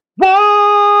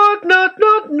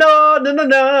na na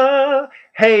na.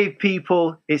 Hey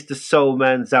people, it's the Soul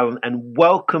Man Zalon, and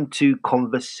welcome to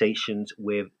Conversations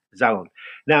with Zalon.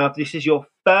 Now, if this is your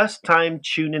first time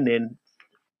tuning in,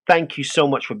 thank you so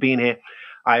much for being here.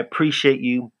 I appreciate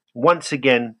you. Once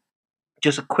again,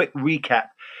 just a quick recap.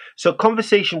 So,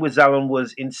 Conversation with Zalon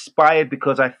was inspired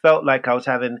because I felt like I was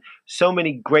having so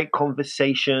many great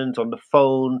conversations on the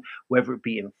phone, whether it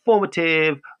be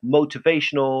informative,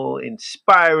 motivational,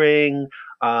 inspiring,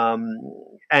 um,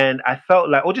 and I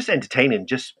felt like, or just entertaining,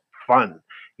 just fun,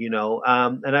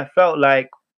 and I felt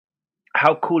like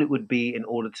how cool it would be in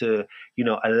order to,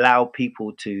 allow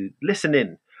people to listen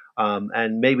in,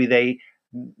 and maybe they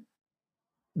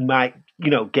might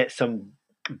get some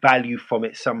value from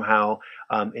it somehow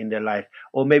in their life,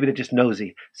 or maybe they're just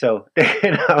nosy, so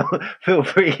feel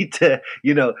free to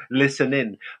listen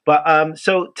in. But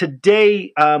so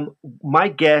today, my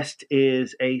guest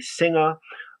is a singer.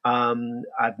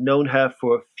 I've known her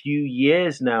for a few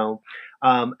years now,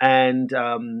 and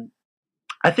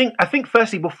I think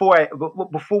firstly, before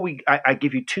I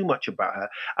give you too much about her,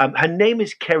 her name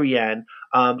is Kerry Ann.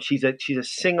 She's a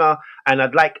singer, and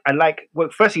well,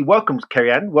 firstly, welcome,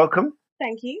 Kerry Ann. Welcome.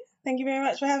 Thank you. Thank you very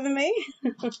much for having me.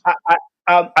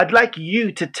 I'd like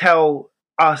you to tell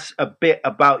us a bit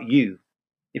about you,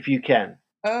 if you can.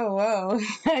 Oh, wow.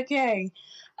 Okay.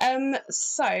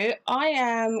 So I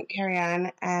am Carrie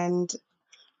Ann, and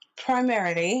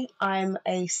primarily I'm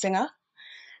a singer.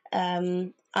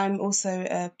 I'm also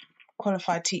a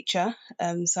qualified teacher.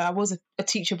 So I was a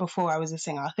teacher before I was a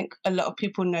singer. I think a lot of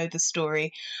people know the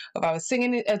story of I was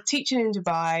teaching in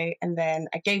Dubai, and then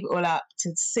I gave it all up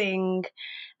to sing,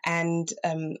 and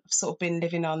sort of been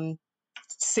living on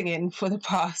singing for the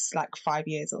past like 5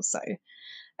 years or so.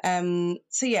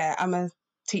 So yeah, I'm a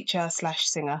teacher slash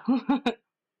singer.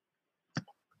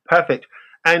 Perfect.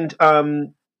 And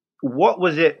what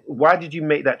was it? Why did you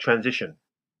make that transition?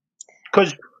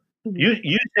 Because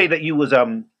you say that you was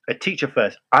a teacher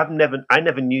first. I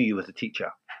never knew you as a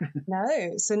teacher.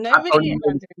 No, so I nobody only in know.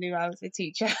 London knew I was a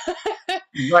teacher.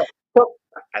 Right. So,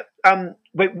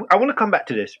 wait, I want to come back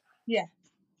to this. Yeah.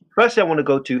 Firstly, I want to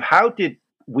go to how did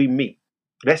we meet?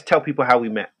 Let's tell people how we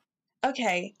met.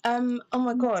 Okay. Oh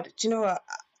my God. Do you know what?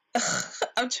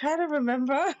 I'm trying to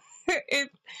remember. it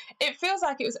it feels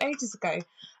like it was ages ago.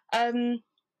 Um.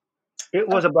 It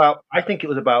I was about, I think it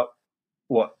was about,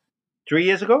 what, 3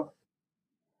 years ago?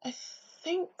 I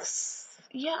think,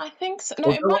 yeah, I think so. No,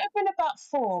 it might Although, have been about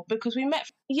four because we met.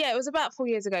 Yeah, it was about 4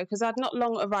 years ago because I'd not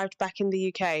long arrived back in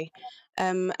the UK,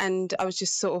 and I was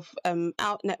just sort of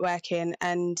out networking,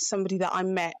 and somebody that I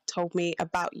met told me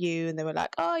about you, and they were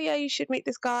like, "Oh yeah, you should meet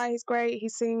this guy. He's great. He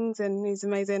sings and he's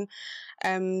amazing."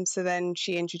 So then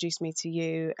she introduced me to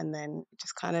you, and then it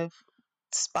just kind of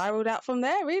spiraled out from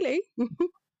there, really.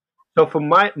 so from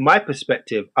my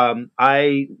perspective,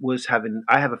 I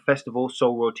have a festival,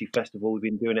 Soul Royalty Festival. We've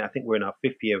been doing it. I think we're in our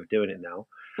fifth year of doing it now.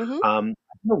 Hmm. I don't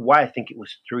know why I think it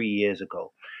was 3 years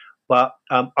ago, but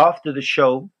after the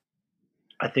show,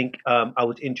 I think I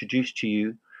was introduced to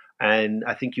you, and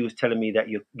I think you was telling me that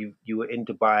you were in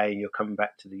Dubai and you're coming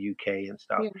back to the UK and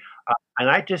stuff. Yeah. And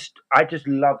I just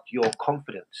loved your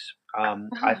confidence. I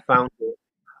Ah, found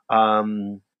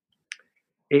um,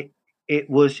 it it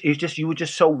was just, you were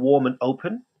just so warm and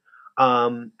open.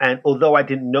 And although I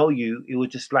didn't know you, it was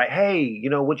just like, hey,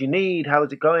 what do you need? How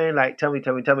is it going? Like, tell me,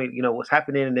 what's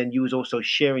happening. And then you was also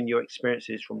sharing your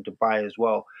experiences from Dubai as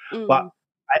well. But mm,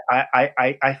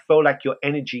 I felt like your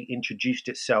energy introduced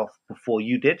itself before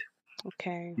you did.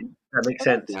 okay. That makes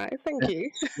Well, that's sense. nice. Thank you.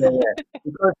 Yeah, yeah.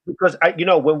 Because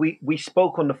when we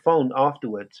spoke on the phone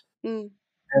afterwards, Mm.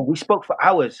 and we spoke for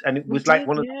hours, and it We was like did,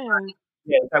 one of yeah.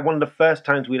 yeah, it's like one of the first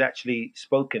times we'd actually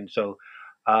spoken. So,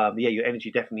 yeah, your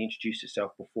energy definitely introduced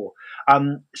itself before.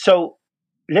 So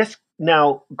let's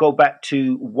now go back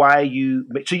to why you.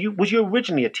 So you was you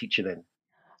originally a teacher then?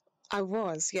 I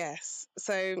was, yes.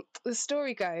 So the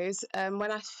story goes,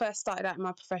 when I first started out in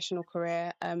my professional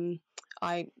career,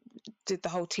 I did the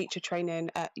whole teacher training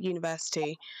at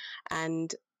university,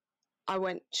 and I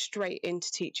went straight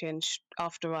into teaching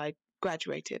after I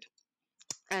graduated.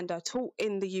 And I taught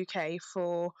in the UK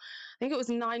for, I think it was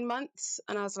 9 months,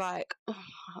 and I was like, oh,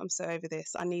 I'm so over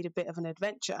this. I need a bit of an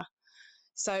adventure.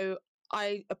 So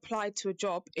I applied to a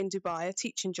job in Dubai, a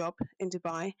teaching job in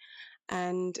Dubai,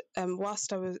 and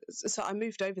so I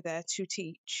moved over there to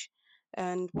teach.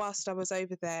 And whilst I was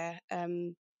over there,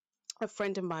 a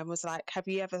friend of mine was like, "Have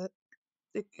you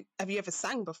ever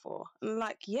sang before?" And I'm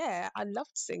like, "Yeah, I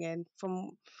loved singing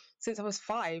from since I was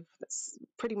 5. That's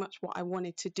pretty much what I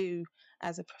wanted to do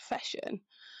as a profession."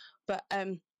 But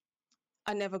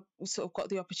I never sort of got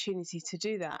the opportunity to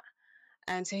do that.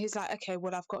 And so he's like, okay,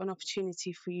 well, I've got an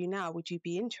opportunity for you now. Would you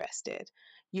be interested?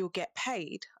 You'll get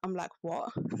paid. I'm like,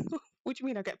 what? What do you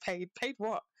mean I get paid? Paid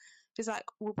what? He's like,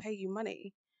 we'll pay you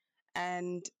money.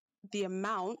 And the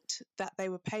amount that they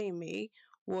were paying me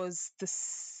was the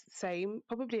same,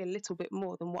 probably a little bit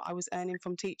more than what I was earning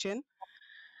from teaching.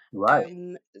 Right.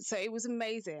 So it was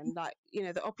amazing. Like, you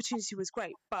know, the opportunity was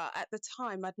great, but at the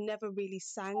time I'd never really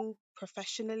sang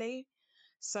professionally.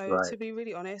 So Right. to be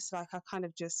really honest, like I kind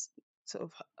of just sort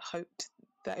of hoped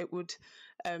that it would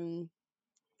um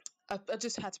I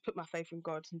just had to put my faith in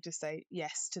God and just say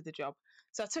yes to the job.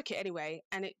 So I took it anyway,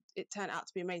 and it turned out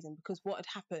to be amazing, because what had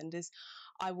happened is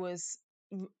I was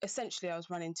essentially I was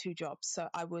running two jobs. So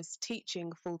I was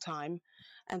teaching full time,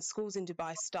 and schools in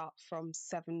Dubai start from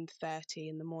 7:30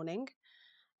 in the morning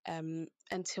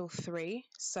until 3.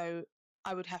 So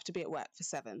I would have to be at work for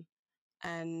 7.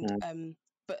 And Mm.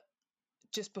 but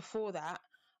just before that,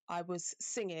 I was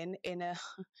singing in a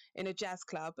in a jazz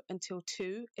club until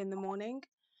 2 in the morning.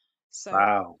 So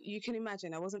Wow. you can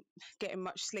imagine I wasn't getting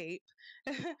much sleep.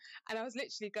 And I was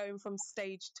literally going from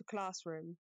stage to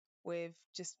classroom with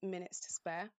just minutes to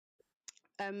spare.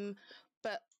 Um,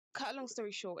 but cut a long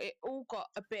story short, it all got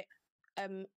a bit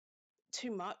um,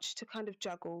 too much to kind of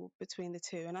juggle between the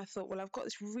two. And I thought, well, I've got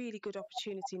this really good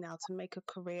opportunity now to make a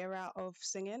career out of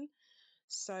singing.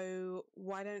 So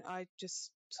why don't I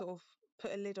just sort of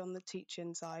put a lid on the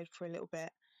teaching side for a little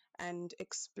bit and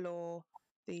explore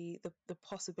the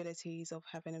possibilities of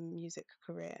having a music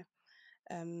career.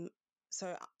 Um,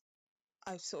 so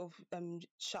I sort of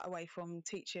shut away from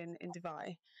teaching in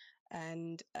Dubai,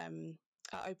 and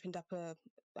I opened up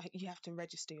you have to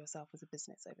register yourself as a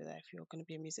business over there if you're going to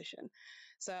be a musician.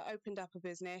 So I opened up a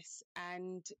business,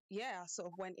 and yeah, I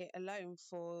sort of went it alone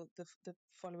for the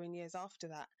following years after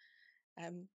that.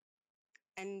 Um,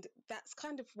 and that's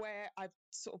kind of where I've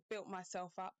sort of built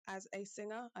myself up as a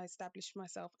singer. I established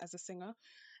myself as a singer.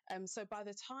 So by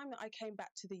the time that I came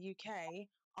back to the UK,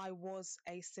 I was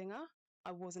a singer.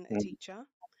 I wasn't a Mm. teacher.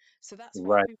 So that's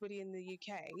why Right. everybody in the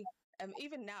UK,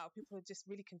 even now, people are just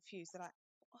really confused. They're like,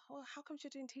 well, how come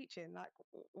you're doing teaching? Like,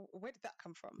 where did that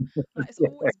come from? Like, it's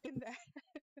always been there.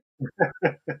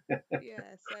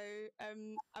 Yeah. So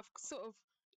I've sort of,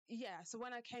 yeah. So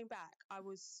when I came back, I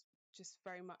was just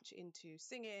very much into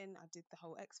singing. I did the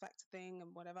whole X Factor thing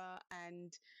and whatever.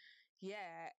 And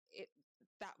yeah,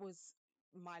 that was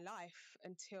my life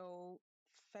until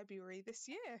February this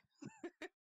year.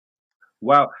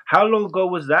 Wow. How long ago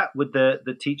was that with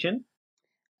the teaching?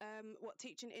 What,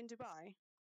 teaching in Dubai?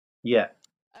 Yeah.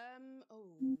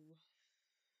 Oh,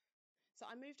 so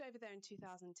I moved over there in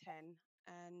 2010,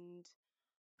 and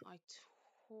I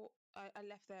I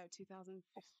left there in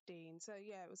 2015. So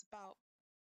yeah, it was about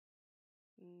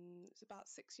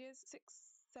 6 years, 6,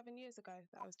 7 years ago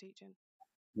that I was teaching.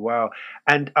 Wow.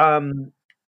 And um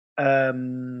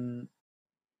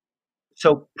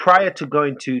so prior to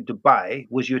going to Dubai,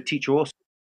 was you a teacher also?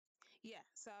 Yeah,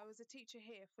 so I was a teacher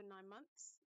here for 9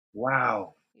 months.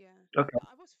 Wow. Yeah, Okay. but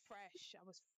I was fresh. I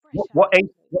was fresh out of What age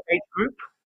uni. what age group?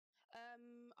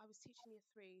 I was teaching year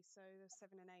 3, so there's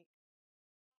 7 and 8.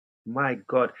 My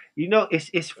God.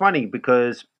 It's funny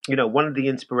because, one of the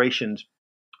inspirations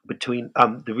between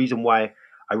the reason why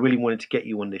I really wanted to get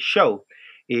you on this show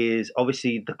is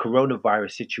obviously the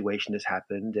coronavirus situation has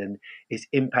happened and it's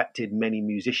impacted many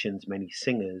musicians, many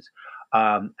singers.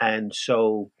 And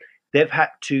so they've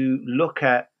had to look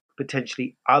at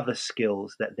potentially other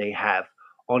skills that they have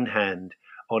on hand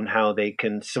on how they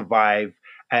can survive.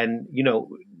 And,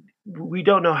 we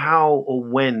don't know how or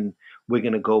when we're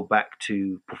going to go back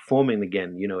to performing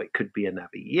again. It could be another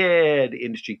year. The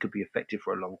industry could be affected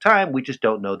for a long time. We just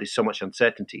don't know. There's so much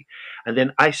uncertainty. And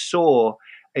then I saw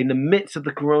in the midst of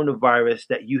the coronavirus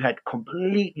that you had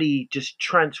completely just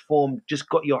transformed, just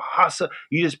got your hustle.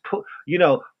 You just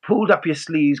pulled up your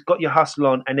sleeves, got your hustle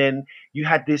on, and then you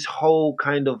had this whole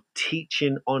kind of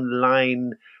teaching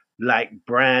online like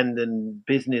brand and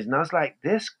business. And I was like,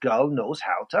 this girl knows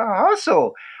how to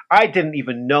hustle. I didn't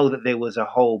even know that there was a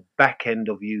whole back end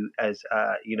of you as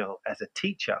as a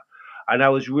teacher, and I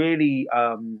was really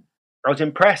I was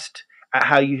impressed at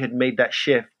how you had made that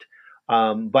shift.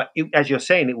 But as you're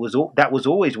saying, that was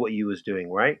always what you was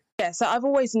doing, right? Yeah, so I've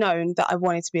always known that I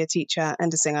wanted to be a teacher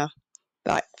and a singer,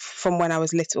 like from when I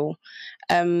was little.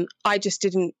 I just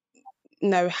didn't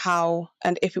know how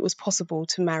and if it was possible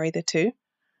to marry the two.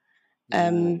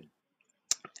 Um,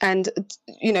 Mm,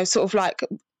 and sort of like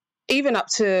even up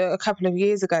to a couple of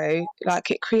years ago, like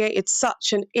it created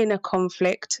such an inner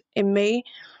conflict in me,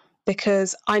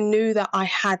 because I knew that I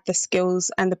had the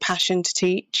skills and the passion to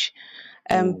teach,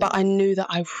 mm, but I knew that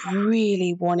I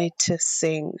really wanted to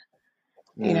sing.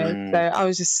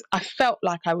 So I felt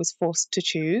like I was forced to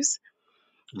choose.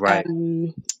 Right.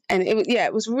 And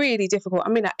it was really difficult. I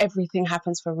mean, like, everything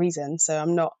happens for a reason, so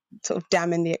I'm not sort of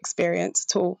damning the experience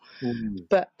at all. Mm.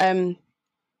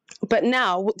 But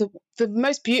now the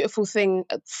most beautiful thing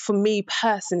for me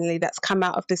personally that's come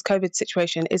out of this COVID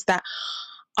situation is that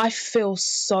I feel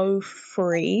so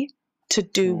free to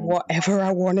do Mm. whatever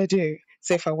I want to do.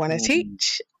 So if I want to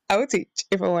teach, I will teach.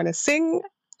 If I want to sing,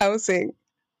 I will sing.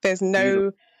 There's Beautiful.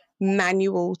 no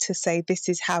manual to say this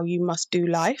is how you must do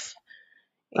life.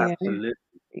 Absolutely.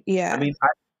 I Yeah. mean,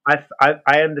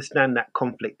 I understand that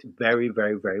conflict very,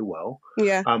 very, very well.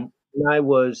 Yeah. When I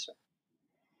was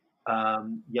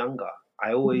younger,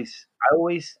 I always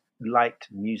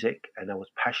liked music, and I was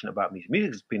passionate about music.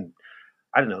 Music has been,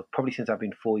 I don't know, probably since I've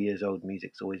been 4 years old.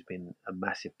 Music's always been a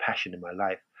massive passion in my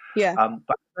life. Yeah.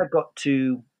 But when I got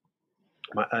to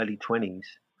my early 20s,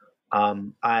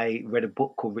 I read a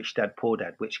book called Rich Dad Poor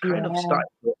Dad, which kind of Yeah. started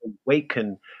to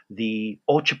awaken the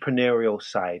entrepreneurial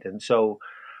side. And so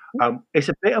it's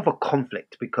a bit of a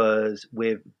conflict because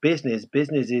with business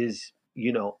is,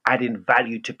 adding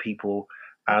value to people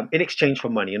in exchange for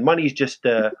money. And money is just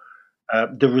the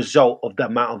result of the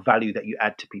amount of value that you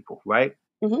add to people, right?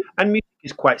 Hmm. And music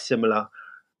is quite similar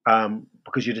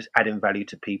because you're just adding value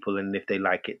to people. And if they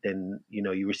like it, then,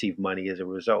 you receive money as a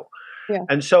result. Yeah.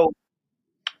 And so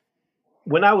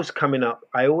when I was coming up,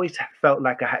 I always felt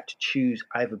like I had to choose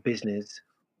either business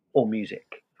or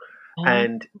music.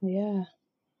 And Yeah.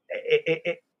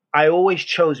 I always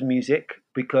chose music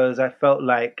because I felt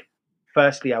like,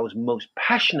 firstly, I was most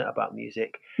passionate about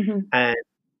music, Hmm. and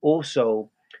also,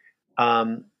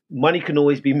 money can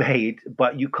always be made,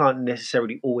 but you can't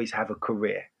necessarily always have a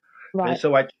career. And Right.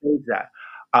 so I chose that.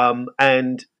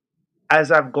 And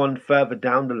as I've gone further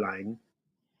down the line,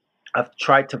 I've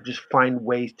tried to just find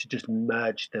ways to just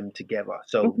merge them together.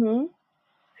 So, Hmm.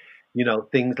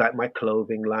 things like my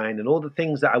clothing line and all the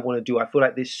things that I want to do. I feel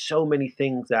like there's so many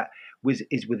things that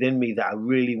is within me that I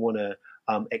really want to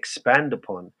expand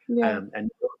upon, Yeah.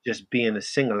 and not just being a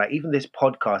singer. Like even this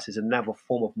podcast is another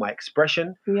form of my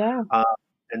expression. Yeah. Uh,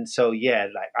 and so, yeah,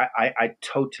 like I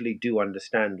totally do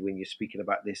understand when you're speaking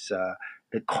about this, the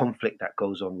conflict that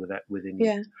goes on with that within you.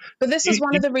 Yeah. But this Do is you,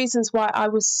 one do of the reasons why I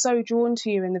was so drawn to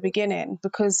you in the beginning,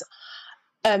 because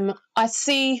I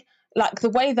see, like, the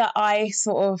way that I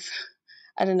sort of,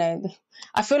 I don't know,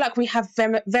 I feel like we have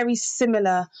very, very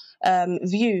similar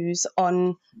views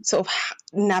on sort of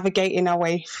navigating our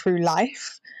way through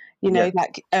life. yeah.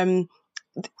 Like,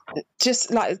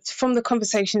 just like from the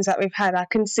conversations that we've had, I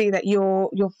can see that you're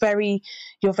very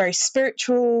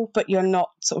spiritual, but you're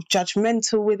not sort of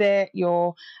judgmental with it.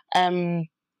 You've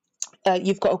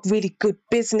got a really good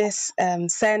business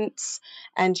sense,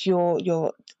 and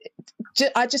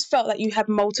I just felt like you had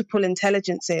multiple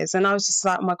intelligences, and I was just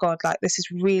like, oh my God, like, this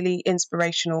is really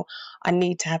inspirational. I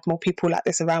need to have more people like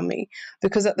this around me,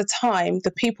 because at the time,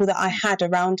 the people that I had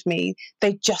around me,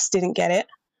 they just didn't get it.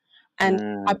 And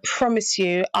I Mm, promise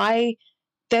you,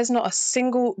 there's not a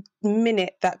single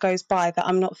minute that goes by that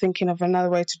I'm not thinking of another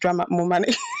way to drum up more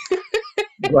money.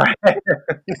 right. and,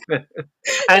 It's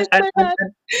and, so and, bad.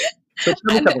 and so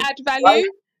tell me And something. add Why?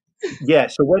 value. Yeah.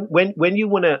 So when you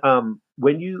wanna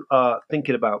when you are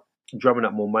thinking about drumming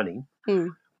up more money,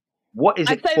 Mm. what is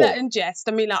I it say that for? in jest.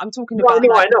 I mean, like, I'm talking No, I about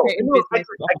know, like I know, I creating know. business I get it,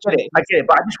 I opportunities. get it.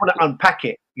 But I just want to unpack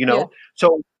it. Yeah.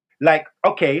 So like,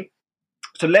 okay,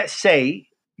 so let's say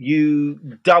you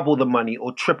double the money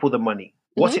or triple the money.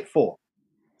 What's Hmm. it for?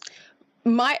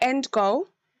 My end goal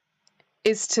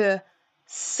is to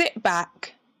sit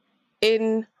back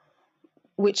in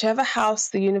whichever house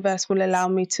the universe will allow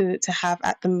me to have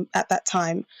at that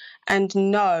time, and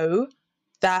know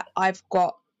that I've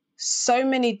got so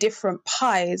many different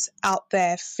pies out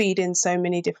there feeding so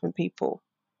many different people.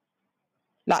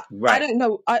 Like, I Right, don't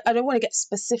know, I don't want to get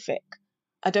specific.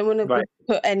 I don't want to right.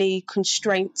 put any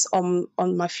constraints on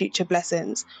my future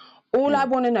blessings. All I Mm,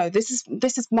 want to know, this is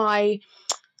my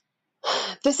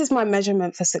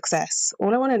measurement for success.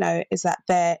 All I want to know is that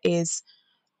there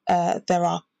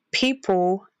are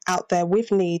people out there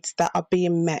with needs that are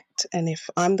being met, and if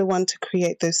I'm the one to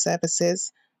create those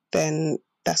services, then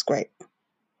that's great.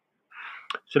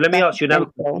 So let me That's ask you the another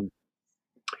end goal. question.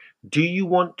 Do you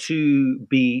want to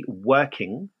be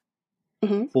working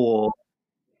Hmm. for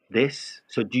this?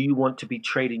 So do you want to be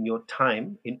trading your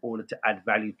time in order to add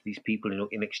value to these people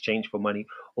in exchange for money?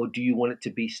 Or do you want it to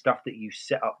be stuff that you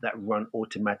set up that run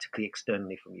automatically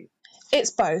externally from you?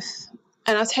 It's both,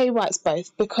 and I'll tell you why it's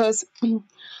both. Because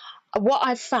what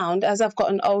I've found as I've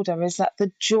gotten older is that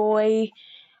the joy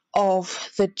of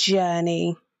the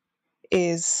journey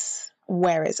is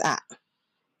where it's at,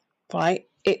 right?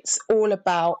 it's all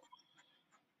about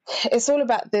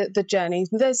the journey.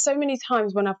 There's so many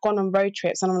times when I've gone on road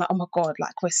trips and I'm like, oh my god,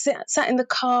 like we're sat in the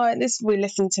car and we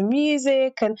listen to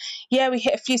music, and yeah, we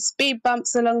hit a few speed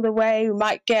bumps along the way. We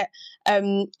might get I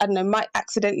don't know, might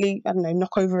accidentally, I don't know,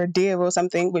 knock over a deer or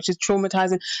something, which is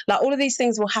traumatizing. Like all of these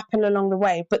things will happen along the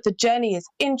way, but the journey is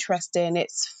interesting,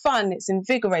 it's fun, it's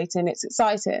invigorating, it's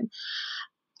exciting.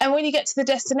 And when you get to the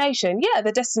destination, yeah,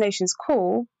 the destination's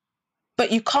cool,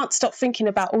 but you can't stop thinking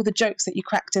about all the jokes that you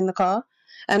cracked in the car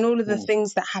and all of the Mm.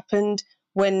 things that happened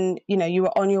when you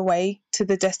were on your way to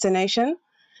the destination.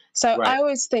 So I Right.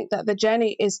 always think that the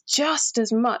journey is just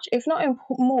as much, if not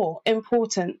more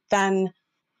important than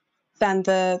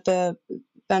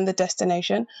the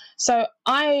destination. So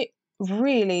I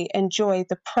really enjoy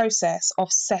the process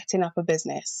of setting up a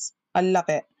business. I love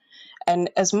it.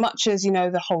 And as much as,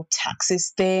 the whole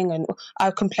taxes thing, and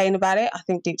I complain about it, I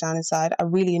think deep down inside, I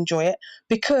really enjoy it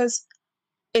because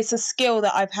it's a skill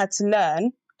that I've had to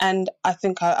learn. And I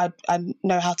think I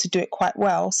know how to do it quite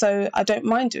well. So I don't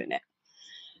mind doing it.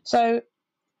 So,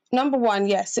 number one,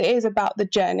 yes, it is about the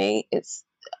journey.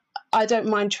 I don't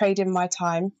mind trading my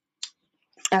time.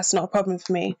 That's not a problem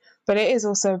for me. But it is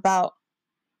also about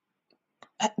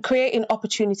creating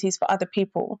opportunities for other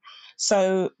people.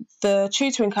 So the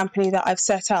tutoring company that I've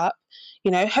set up,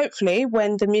 hopefully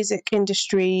when the music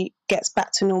industry gets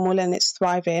back to normal and it's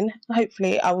thriving,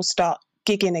 hopefully I will start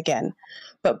gigging again.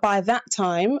 But by that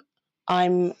time,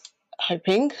 I'm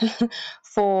hoping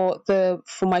for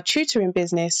my tutoring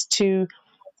business to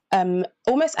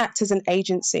almost act as an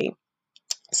agency.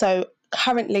 So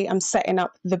currently I'm setting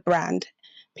up the brand.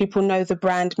 People know the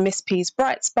brand Miss P's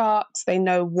Bright Sparks. They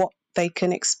know what they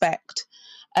can expect.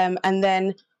 And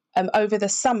then over the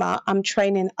summer, I'm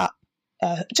training up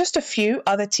just a few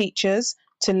other teachers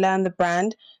to learn the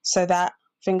brand so that,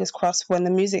 fingers crossed, when the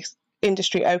music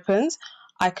industry opens,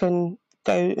 I can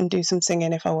go and do some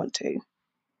singing if I want to.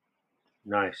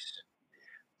 Nice.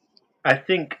 I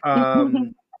think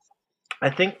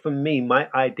for me, my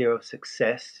idea of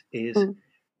success is Mm,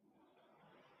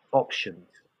 options,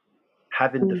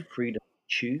 having the mm. freedom to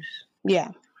choose.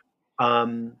 Yeah,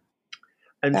 Um,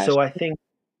 and that's so I think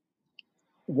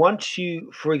once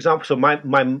you, for example, so my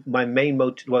main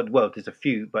motive, well, there's a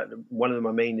few, but one of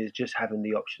my main is just having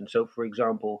the option. So, for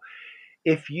example,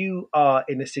 if you are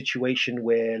in a situation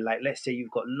where, like, let's say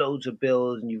you've got loads of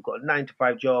bills and you've got a 9 to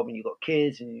 5 job and you've got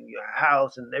kids and your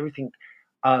house and everything,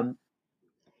 um,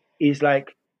 is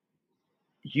like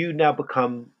you now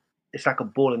become, it's like a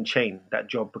ball and chain. That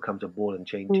job becomes a ball and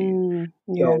chain to you.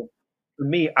 yeah, So for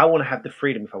me, I want to have the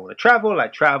freedom. If I want to travel, I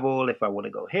travel. If I want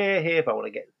to go here, if I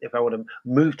want to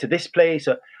move to this place,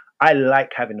 I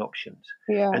like having options.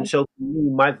 yeah, And so for me,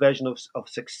 my version of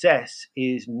success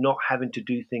is not having to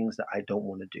do things that I don't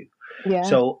want to do. yeah.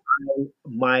 So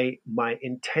my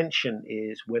intention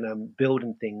is when I'm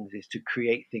building things is to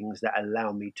create things that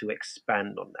allow me to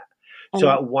expand on that. So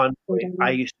And at one point, freedom.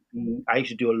 I used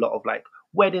to do a lot of like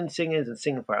wedding singers and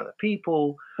singing for other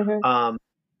people. Mhm. Um,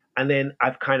 and then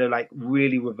I've kind of like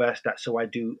really reversed that, so I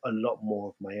do a lot more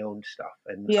of my own stuff,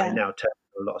 and I Yeah, now turn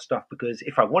to a lot of stuff because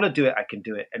if I want to do it, I can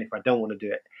do it, and if I don't want to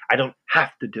do it, I don't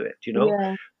have to do it.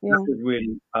 yeah, That yeah. is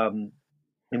really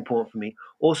important for me.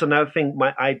 Also, another thing,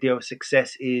 my idea of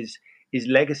success is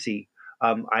legacy.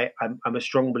 I'm a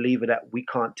strong believer that we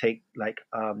can't take like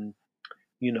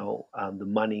the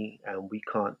money, and we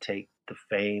can't take the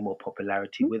fame or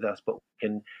popularity Mm, with us, but we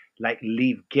can like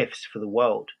leave gifts for the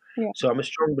world. yeah. So I'm a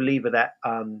strong believer that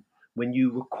when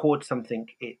you record something,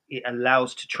 it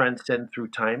allows to transcend through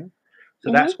time. So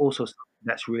Mhm. that's also something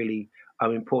that's really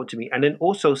important to me. And then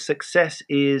also success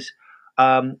is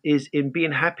in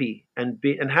being happy, and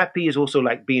happy is also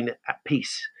like being at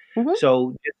peace. Mhm.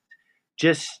 So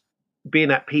just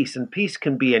being at peace, and peace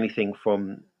can be anything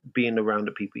from being around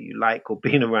the people you like, or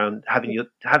being around having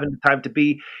the time to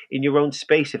be in your own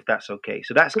space, if that's okay.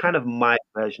 So that's kind of my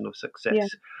version of Yeah.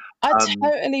 success. I um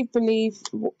totally believe,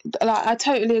 like, I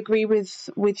totally agree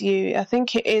with you. I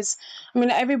think it is. I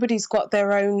mean, everybody's got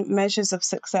their own measures of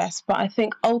success, but I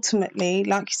think ultimately,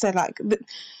 like you said, like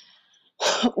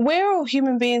we're all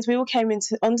human beings. We all came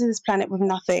onto this planet with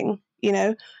nothing.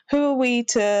 Who are we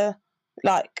to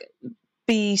like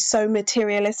be so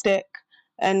materialistic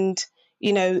and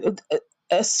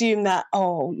assume that,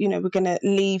 oh, we're going to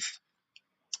leave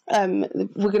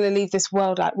this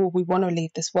world, like, well, we want to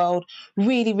leave this world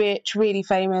really rich, really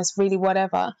famous, really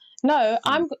whatever. No,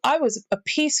 I was a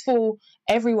peaceful,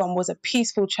 everyone was a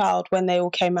peaceful child when they all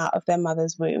came out of their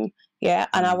mother's womb. Yeah,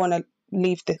 and I mm, want to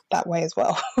leave that way as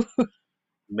well.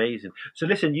 Amazing. So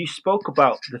listen, you spoke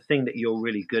about the thing that you're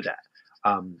really good at,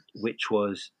 which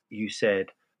was, you said,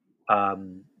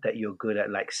 that you're good at,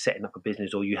 like setting up a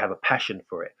business, or you have a passion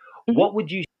for it. Hmm. What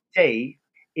would you say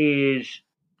is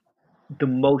the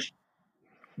most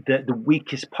the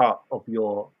weakest part of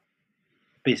your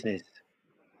business?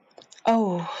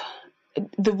 Oh,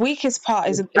 the weakest part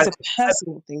is a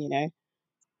personal thing, you know.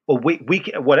 Or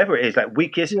weak, whatever it is, like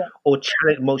weakest Yeah. or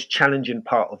most challenging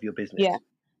part of your Yeah. business.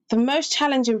 The most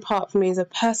challenging part for me is a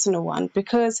personal one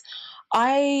because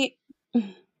I,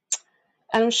 and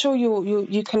I'm sure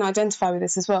you can identify with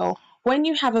this as well. When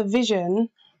you have a vision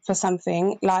for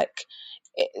something like,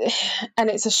 and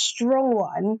it's a strong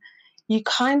one, you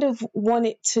kind of want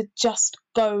it to just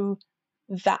go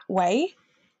that way.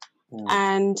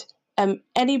 Mm. And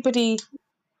anybody,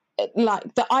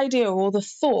 like the idea or the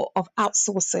thought of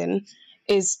outsourcing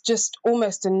is just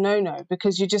almost a no-no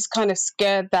because you're just kind of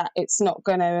scared that it's not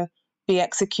going to be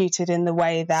executed in the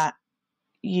way that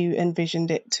you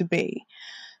envisioned it to be.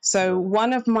 So Right.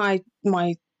 one of my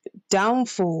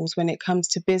downfalls when it comes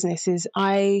to business is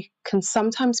I can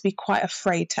sometimes be quite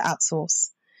afraid to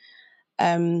outsource,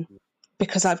 um,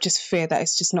 because I just fear that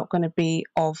it's just not going to be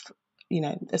of,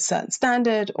 a certain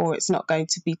standard, or it's not going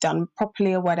to be done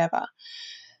properly or whatever.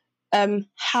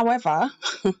 However,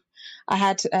 I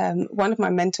had one of my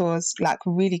mentors like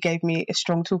really gave me a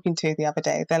strong talking to the other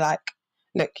day. They're like,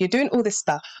 "Look, you're doing all this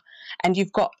stuff, and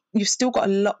you've still got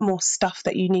a lot more stuff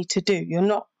that you need to do. You're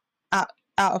not out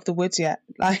out of the woods yet.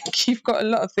 Like you've got a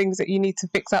lot of things that you need to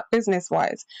fix up business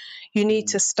wise. You need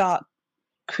to Mm. start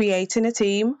creating a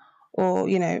team, or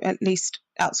at least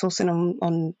outsourcing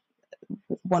on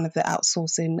one of the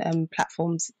outsourcing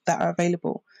platforms that are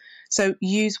available. So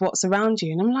use what's around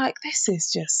you." And I'm like, this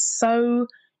is just so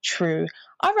true.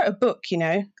 I wrote a book,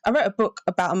 I wrote a book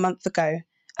about a month ago,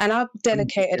 and I've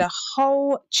dedicated a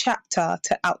whole chapter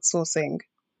to outsourcing.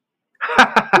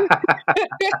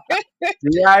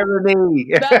 The irony.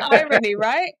 The irony,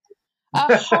 right?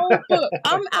 A whole book.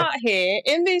 I'm out here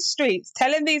in these streets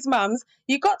telling these mums,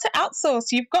 you got to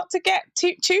outsource, you've got to get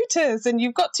tutors, and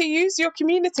you've got to use your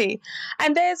community.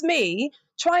 And there's me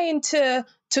trying to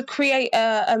create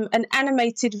an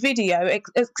animated video,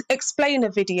 explain a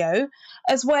video,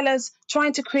 as well as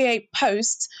trying to create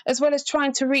posts, as well as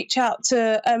trying to reach out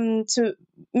to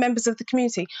members of the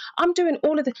community. I'm doing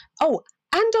all of the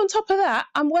and on top of that,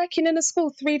 I'm working in a school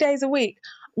 3 days a week.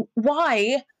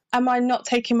 Why am I not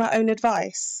taking my own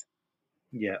advice?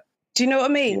 Yeah, Do you know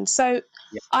what I yeah, mean? So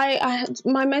yeah.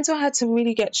 my mentor had to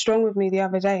really get strong with me the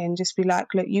other day and just be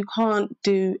like, look, you can't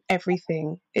do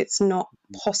everything. It's not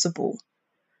possible.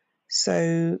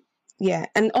 So yeah,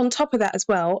 and on top of that as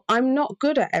well, I'm not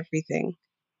good at everything.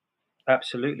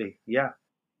 Absolutely. Yeah.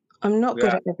 I'm not good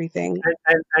Yeah. at everything.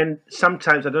 And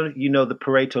sometimes, I don't know if you know the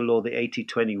Pareto law, the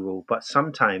 80-20 rule, but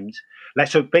sometimes, like,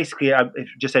 so basically, if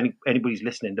just anybody's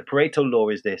listening, the Pareto law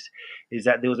is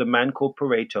that there was a man called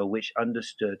Pareto which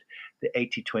understood the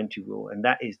 80-20 rule, and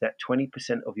that is that 20%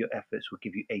 of your efforts will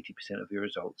give you 80% of your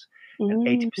results, and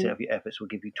 80% Mm-hmm. of your efforts will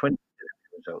give you 20% of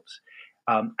your results.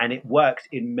 And it works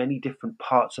in many different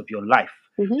parts of your life.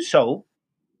 Mm-hmm. So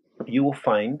you will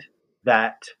find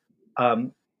that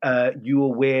um, you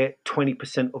will wear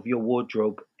 20% of your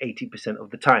wardrobe 80%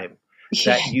 of the time.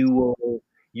 Yeah. That you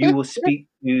will speak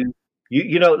to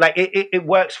like it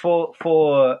works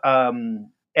for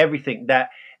everything. That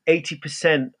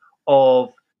 80% of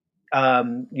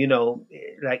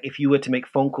like if you were to make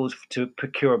phone calls to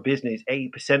procure a business,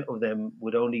 80% of them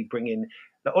would only bring in,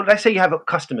 or let's say you have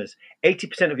customers,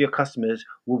 80% of your customers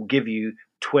will give you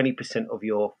 20% of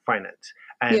your finance,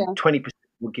 and Yeah. 20%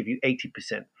 will give you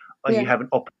 80%. And Yeah. you have an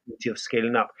opportunity of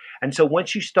scaling up. And so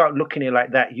once you start looking at it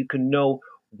like that, you can know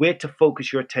where to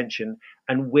focus your attention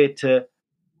and where to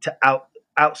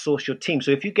outsource your team.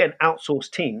 So if you get an outsourced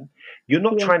team, you're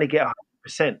not Yeah. trying to get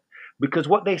 100%, because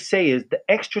what they say is the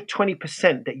extra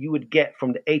 20% that you would get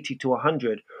from the 80 to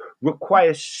 100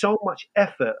 requires so much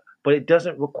effort, but it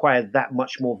doesn't require that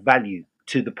much more value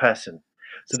to the person.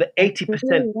 So the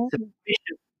 80%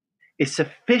 is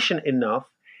sufficient enough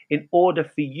in order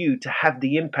for you to have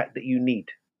the impact that you need.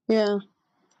 Yeah.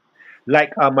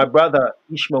 Like my brother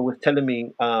Ishmael was telling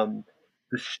me the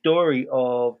story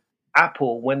of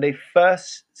Apple when they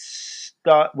first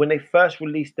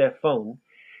released their phone.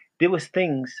 There was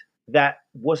things that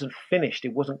wasn't finished,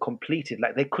 it wasn't completed.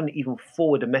 Like they couldn't even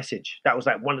forward a message. That was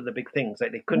like one of the big things.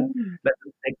 Mm. Like,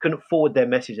 they couldn't forward their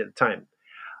message at the time.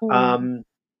 Mm. Um,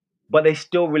 but they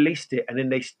still released it, and then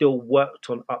they still worked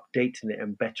on updating it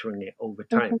and bettering it over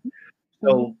time. Mhm. Mhm.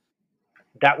 So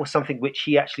that was something which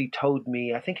he actually told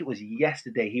me. I think it was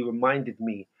yesterday. He reminded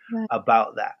me Right.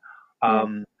 about that. Yeah.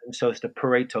 And so it's the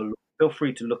Pareto law. Feel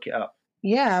free to look it up.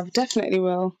 Yeah, I definitely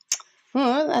will.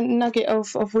 Oh, a nugget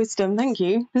of wisdom. Thank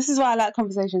you. This is why I like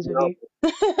conversations with No, you.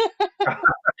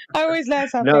 I always learn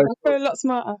something. no. I feel a lot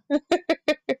smarter.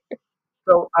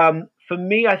 So, for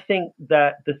me, I think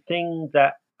that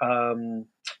um,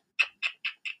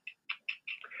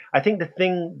 the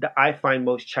thing that I find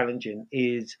most challenging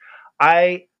is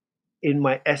I, in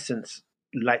my essence,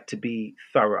 like to be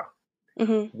thorough.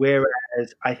 Hmm.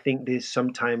 Whereas I think there's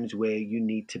sometimes where you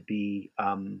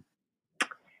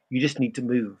just need to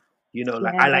move.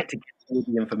 Like I Yeah, like to get all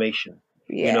the information.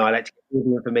 yeah. I like to get all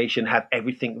the information, have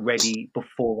everything ready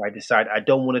before I decide. I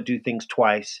don't want to do things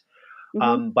twice.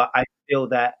 Hmm. But I feel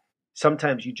that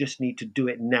sometimes you just need to do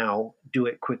it now, do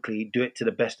it quickly, do it to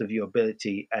the best of your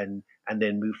ability, and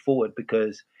then move forward.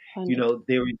 Because 100.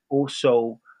 there is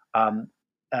also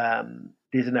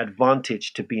there's an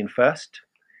advantage to being first.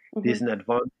 Hmm. There's an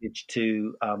advantage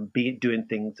to be doing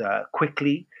things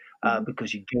quickly Hmm.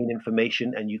 because you gain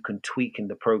information and you can tweak in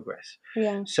the progress. Yeah,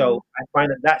 yeah, So I find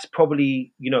that that's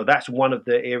probably, that's one of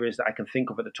the areas that I can think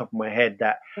of at the top of my head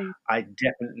that yeah. I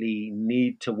definitely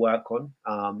need to work on.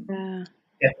 Yeah.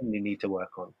 Definitely need to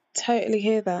work on. Totally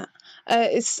hear that.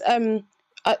 It's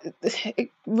it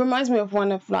reminds me of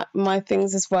one of like my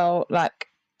things as well, like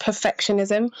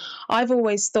perfectionism. I've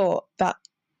always thought that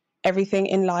everything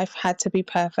in life had to be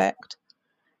perfect,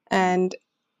 Mm. and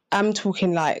I'm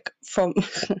talking like from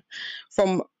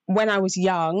from when I was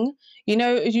young. You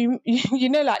know,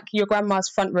 like your grandma's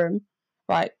front room,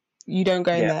 right? You don't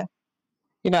go in Yeah. there.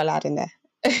 You're not allowed in there.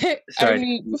 Sorry.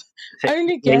 only Say-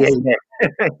 only Yeah, guests. yeah,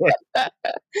 yeah.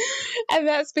 And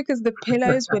that's because the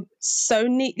pillows were so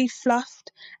neatly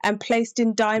fluffed and placed in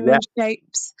Yeah, diamond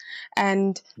shapes.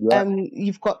 And yeah.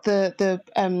 you've got the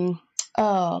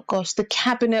oh gosh, the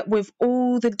cabinet with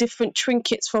all the different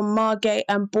trinkets from Margate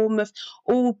and Bournemouth,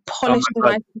 all Oh polished my and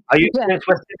God. nice. Are you Yeah, parents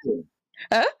West Indian?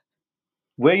 huh?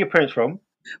 Where are your parents from?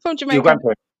 From Your Jamaica.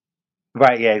 grandparents?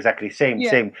 Right, yeah, exactly. Same,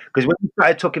 Yeah, same. Because when you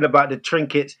started talking about the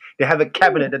trinkets, they have a yeah,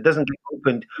 cabinet that doesn't get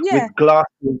opened yeah. with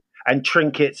glasses and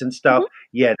trinkets and stuff. Mhm.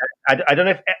 Yeah, I don't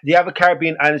know if the other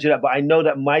Caribbean islands do that, but I know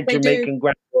that my They do. Jamaican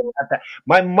grandparents have that.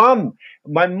 My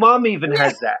mum even Yeah.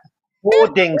 has that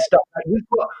hoarding stuff. Like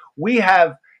we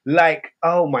have like,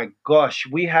 oh my gosh,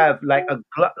 we have like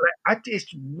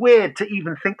it's weird to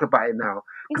even think about it now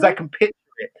because I Mhm. can picture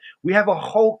it. We have a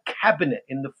whole cabinet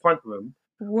in the front room,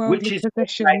 which Worldly is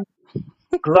possession.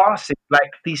 glasses,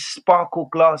 like these sparkle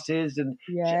glasses, and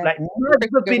Yeah. like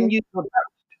never been Crystal. used.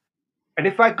 And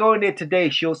if I go in there today,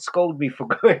 she'll scold me for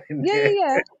going in Yeah, there.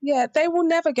 yeah, yeah, yeah. They will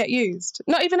never get used.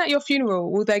 Not even at your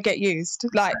funeral will they get used.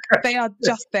 Like they are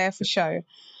just there for show.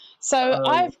 So Um,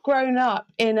 I've grown up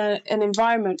in an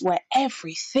environment where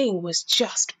everything was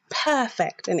just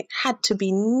perfect and it had to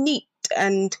be neat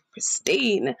and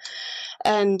pristine,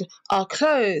 and our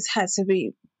clothes had to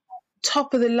be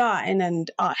top of the line and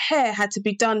our hair had to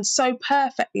be done so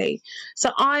perfectly.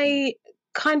 So I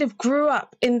kind of grew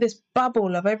up in this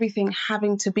bubble of everything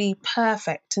having to be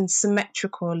perfect and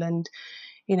symmetrical and,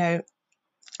 you know,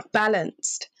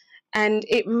 balanced. And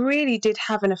it really did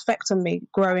have an effect on me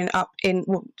growing up in,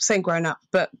 well, saying growing up,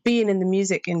 but being in the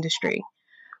music industry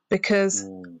because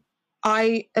mm,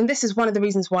 and this is one of the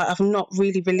reasons why I've not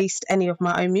really released any of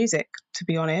my own music, to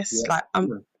be yeah, honest. Like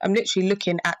mm, I'm literally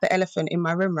looking at the elephant in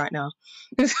my room right now.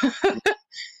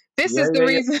 This yeah, is the yeah, yeah,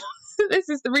 reason. This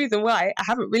is the reason why I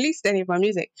haven't released any of my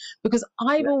music because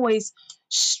I've yeah, always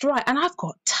strived, and I've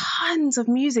got tons of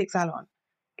music, Zalon.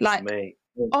 Like mate.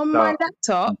 Don't on my start.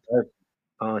 laptop.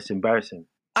 Oh, it's embarrassing.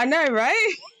 I know,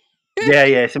 right? Yeah,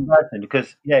 yeah, it's embarrassing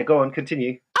because yeah. Go on,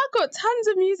 continue. I've got tons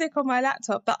of music on my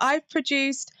laptop that I've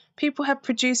produced. People have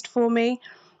produced for me,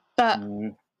 but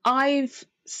Mm, I've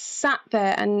sat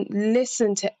there and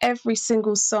listened to every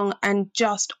single song and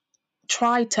just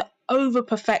tried to over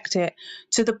perfect it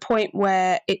to the point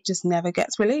where it just never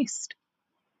gets released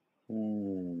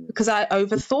mm. because I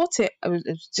overthought it.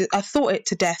 I thought it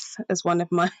to death as one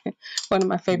of my one of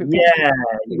my favorite people. Yeah,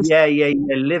 yeah, yeah,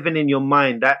 yeah. Living in your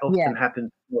mind, that Yeah, often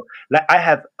happens. Like I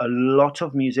have a lot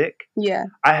of music. yeah.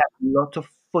 I have a lot of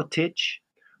footage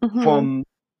Hmm. from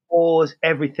tours,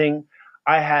 everything.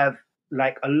 I have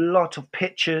like a lot of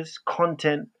pictures,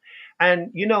 content,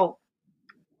 and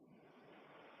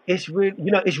it's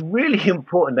really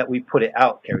important that we put it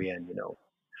out, Kerry Ann.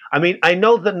 I mean, I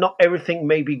know that not everything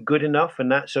may be good enough,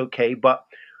 and that's okay, but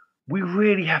we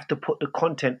really have to put the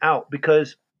content out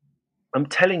because I'm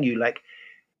telling you,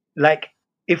 like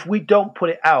if we don't put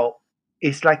it out,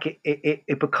 it's like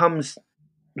it becomes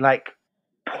like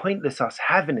pointless us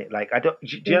having it. Like I don't.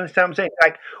 Do you understand what I'm saying?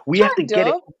 Like we have to Kind get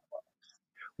it. of.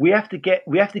 We have to get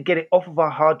it off of our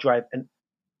hard drive and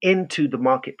into the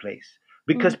marketplace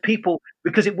because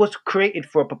it was created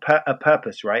for a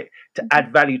purpose, right? To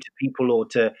add value to people, or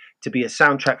to be a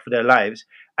soundtrack for their lives,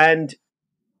 and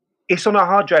it's on a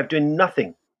hard drive doing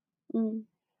nothing. Mm.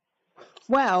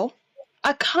 Well,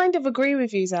 I kind of agree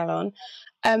with you, Zalon.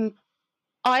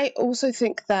 I also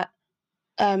think that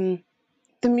the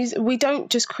music, we don't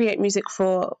just create music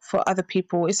for other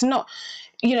people. It's not,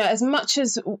 as much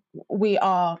as we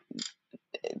are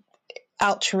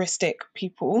altruistic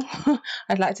people,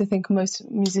 I'd like to think most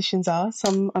musicians are,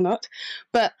 some are not,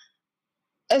 but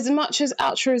as much as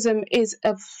altruism is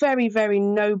a very, very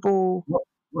noble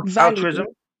What's altruism?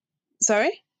 value.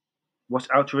 Sorry? What's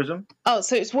altruism? Oh,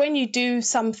 so it's when you do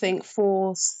something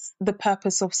for the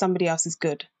purpose of somebody else's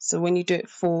good. So when you do it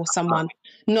for someone,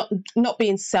 not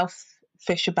being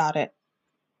selfish about it.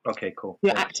 Okay, cool.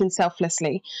 You're Thanks. acting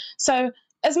selflessly. So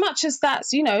as much as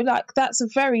that's, like that's a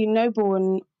very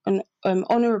noble and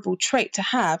honorable trait to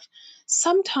have,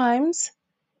 sometimes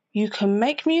you can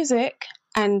make music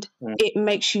and it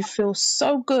makes you feel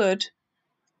so good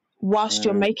whilst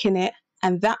you're making it,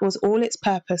 and that was all its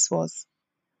purpose was.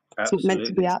 It's not meant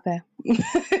to be Absolutely. out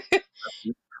there.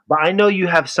 But I know you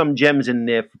have some gems in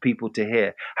there for people to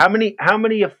hear. How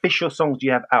many official songs do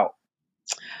you have out?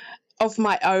 Of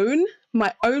my own,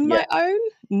 Yeah,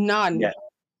 none. yeah,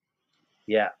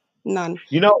 yeah. None.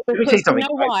 Let me say Because you something.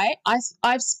 know why?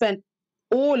 I've spent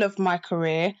all of my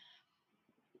career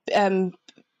um,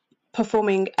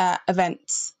 performing at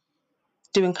events,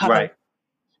 doing covers, Right.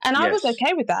 and I was Yes.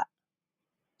 okay with that.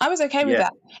 I was okay with Yeah.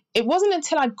 that. It wasn't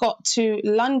until I got to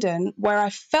London where I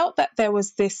felt that there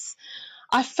was this.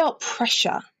 I felt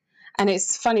pressure, and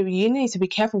it's funny. You need to be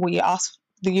careful what you ask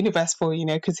the universe for,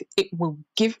 because it will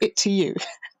give it to you.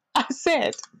 I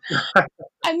said,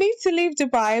 I need to leave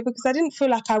Dubai because I didn't feel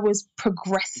like I was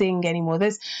progressing anymore.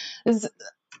 There's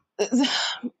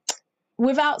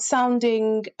without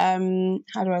sounding,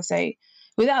 how do I say,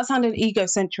 without sounding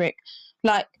egocentric,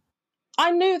 like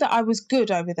I knew that I was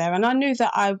good over there, and I knew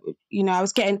that I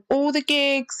was getting all the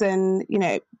gigs, and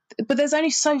but there's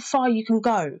only so far you can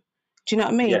go. Do you know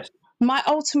what I mean? Yes. My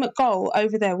ultimate goal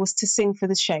over there was to sing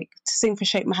for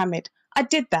Sheikh Mohammed. I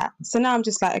did that, so now I'm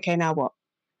just like, okay, now what?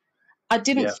 I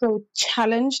didn't Yeah. feel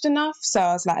challenged enough, so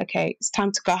I was like, okay, it's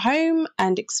time to go home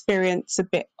and experience a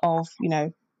bit of,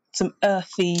 some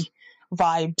earthy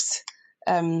vibes.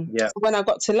 Yeah. When I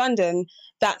got to London,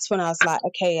 that's when I was like,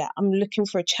 okay, yeah, I'm looking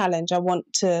for a challenge. I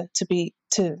want to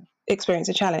experience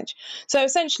a challenge. So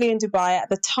essentially, in Dubai at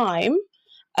the time,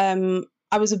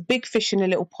 I was a big fish in a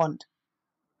little pond.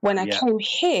 When I Yeah. came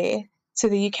here to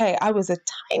the UK, I was a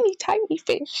tiny, tiny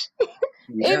fish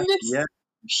in Yeah. this Yeah.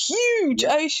 huge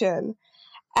Yeah. ocean.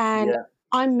 And Yeah.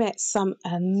 I met some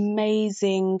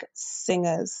amazing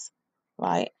singers,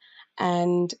 right?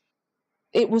 And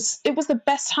it was the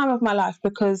best time of my life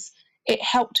because it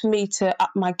helped me to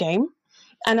up my game.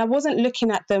 And I wasn't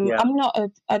looking at them. Yeah.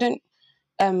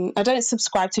 I don't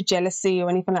subscribe to jealousy or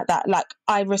anything like that. Like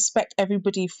I respect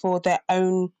everybody for their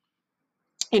own,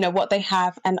 what they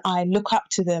have, and I look up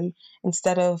to them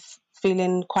instead of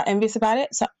feeling quite envious about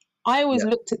it. So I always Yeah.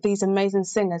 looked at these amazing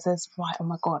singers as, right, oh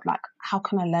my God, like how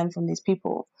can I learn from these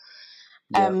people?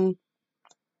 Yeah.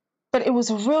 But it was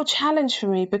a real challenge for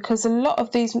me because a lot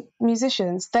of these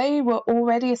musicians, they were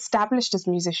already established as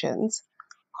musicians.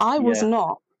 I was Yeah.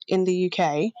 not in the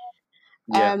UK.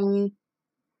 Yeah. Um,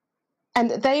 and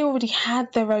they already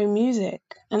had their own music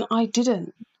and I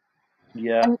didn't.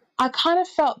 Yeah. And I kind of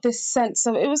felt this sense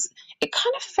of it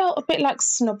kind of felt a bit like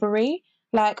snobbery,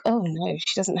 like, oh no,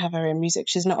 she doesn't have her own music,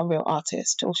 she's not a real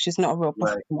artist, or she's not a real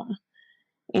Right. performer,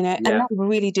 and Yeah. that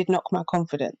really did knock my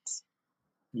confidence.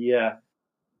 Yeah.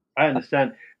 I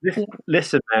understand. Yeah.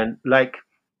 Listen, man. Like,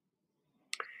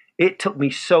 it took me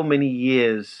so many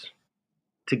years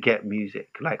to get music.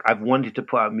 Like, I've wanted to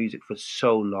put out music for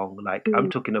so long. Like, I'm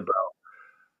Mm, talking about.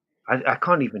 I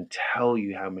can't even tell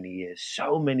you how many years.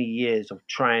 So many years of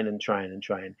trying and trying and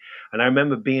trying. And I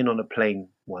remember being on a plane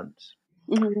once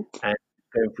mhm. and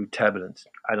going through turbulence.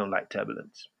 I don't like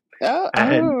turbulence. Oh,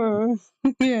 And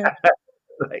yeah.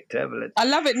 like turbulence. I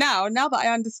love it now. Now that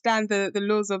I understand the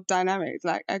laws of dynamics,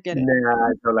 like I get it. Nah,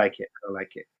 I don't like it. I don't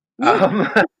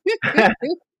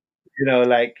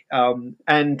like it. Um,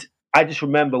 and I just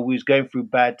remember we was going through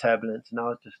bad turbulence, and I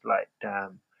was just like,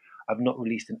 damn, I've not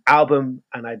released an album,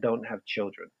 and I don't have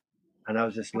children, and I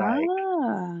was just like,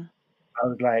 Ah.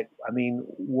 I mean,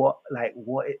 what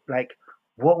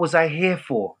was I here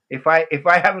for? If I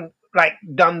haven't like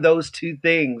done those two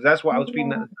things, that's what I was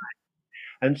feeling at the Yeah. time,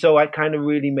 and so I kind of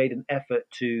really made an effort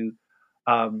to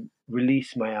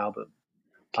release my album,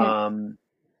 Okay.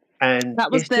 and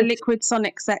That was it's the just Liquid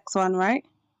Sonic Sex one, right?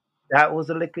 That was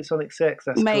the Liquid Sonic Sex.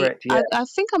 That's Mate, correct. Yeah. I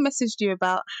think I messaged you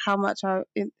about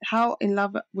how in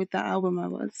love with that album I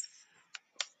was.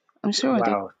 I'm sure I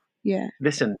did. Wow. Yeah.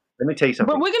 Listen, let me tell you But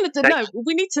something. we're gonna Thank no.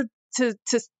 We need to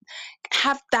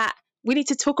have that. We need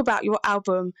to talk about your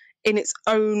album in its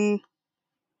own.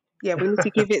 Yeah, we need to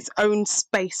give its own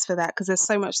space for that because there's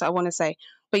so much that I want to say.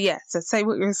 But yeah, so say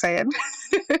what you were saying.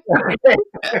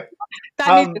 That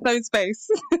needs um, its own space.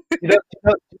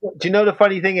 do you know the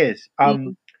funny thing is,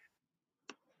 Mm.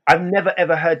 I've never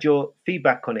ever heard your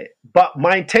feedback on it. But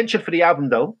my intention for the album,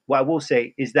 though, what I will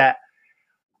say is that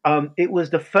it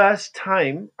was the first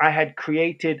time I had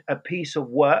created a piece of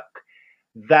work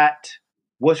that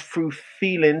was through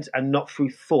feelings and not through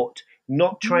thought,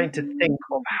 not trying to think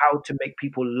of how to make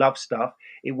people love stuff.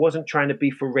 It wasn't trying to be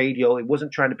for radio. It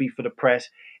wasn't trying to be for the press.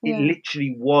 It Yeah.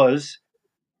 literally was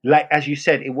like, as you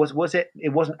said, it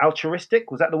wasn't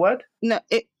altruistic. Was that the word? No,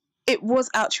 it was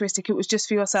altruistic. It was just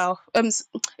for yourself.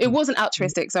 It wasn't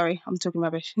altruistic. Sorry, I'm talking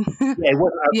rubbish. Yeah, it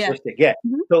wasn't Yeah. altruistic. Yeah.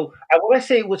 Mhm. So when I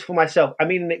say it was for myself, I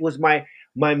mean it was my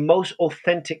most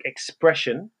authentic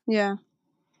expression. Yeah.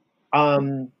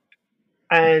 Um,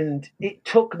 and it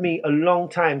took me a long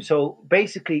time. So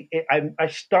basically, I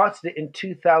started it in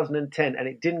 2010, and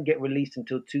it didn't get released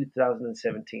until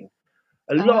 2017.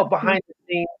 A lot of behind the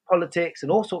scenes politics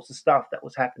and all sorts of stuff that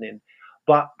was happening,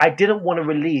 but I didn't want to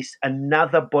release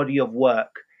another body of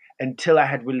work until I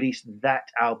had released that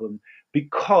album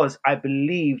because I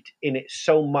believed in it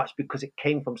so much because it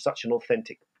came from such an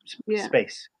authentic Yeah.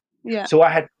 space. Yeah. So I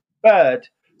had preferred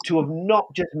to have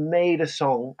not just made a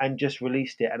song and just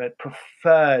released it, and I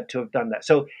preferred to have done that.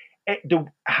 So,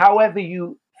 however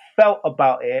you felt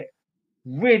about it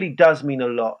really does mean a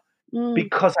lot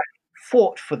because I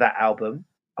fought for that album.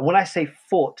 And when I say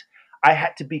fought, I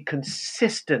had to be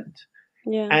consistent.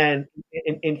 Yeah. And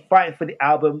in fighting for the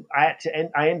album, I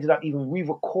ended up even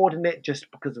re-recording it just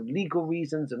because of legal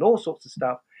reasons and all sorts of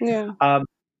stuff. Yeah.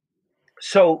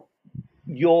 So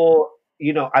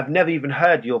I've never even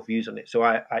heard your views on it. So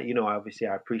I obviously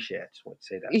I appreciate it. I just want to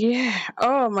say that. Yeah.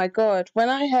 Oh my God. When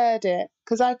I heard it,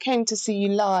 because I came to see you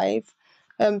live,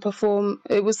 perform.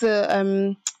 It was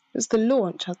the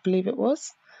launch, I believe it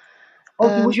was.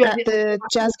 Oh, was you At the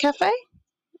Jazz Cafe?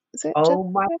 Is it? Oh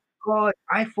my God!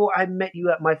 I thought I met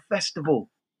you at my festival.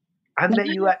 I met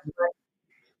you at.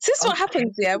 This is what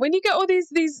happens, yeah. When you get all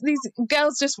these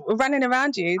girls just running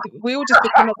around you, we all just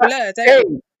become a blur, don't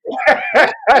we?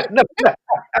 No.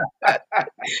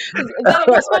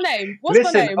 What's my name? What's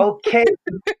my name? Okay.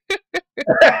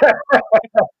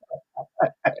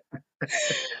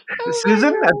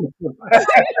 Susan.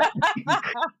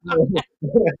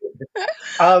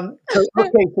 So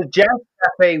Jazz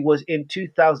Cafe was in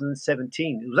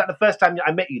 2017. Was that the first time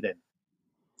I met you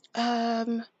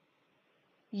then?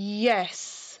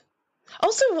 Yes.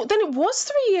 Also, then it was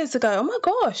 3 years ago. Oh my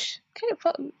gosh. Okay, it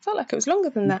felt like it was longer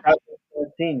than that.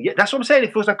 2013. Yeah, that's what I'm saying.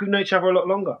 It feels like we've known each other a lot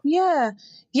longer. Yeah.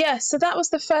 Yeah, so that was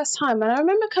the first time. And I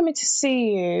remember coming to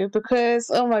see you because,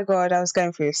 oh my God, I was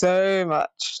going through so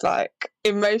much. Like,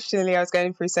 emotionally, I was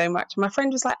going through so much. My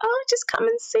friend was like, oh, just come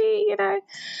and see, you know.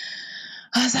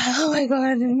 I was like, oh my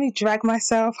God, let me drag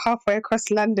myself halfway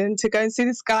across London to go and see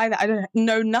this guy that I don't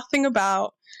know nothing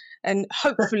about. And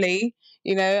hopefully,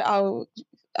 you know,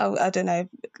 I don't know,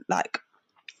 like,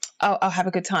 I'll have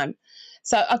a good time.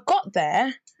 So I got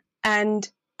there and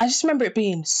I just remember it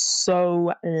being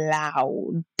so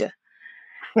loud.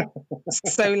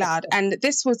 So loud. And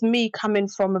this was me coming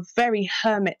from a very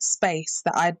hermit space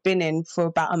that I'd been in for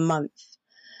about a month.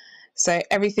 So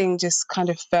everything just kind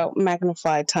of felt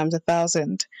magnified times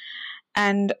 1,000.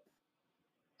 And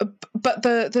but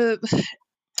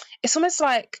it's almost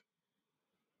like,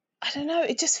 I don't know,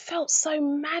 it just felt so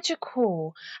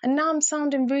magical. And now I'm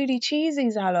sounding really cheesy,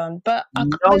 Zalon, but No,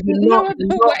 there's you're no not. other You're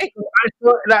not. way. I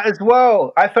thought that as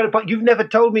well. I felt it, but you've never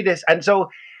told me this, and so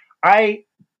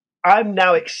I'm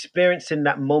now experiencing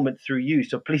that moment through you.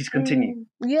 So please continue.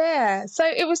 Yeah, so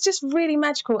it was just really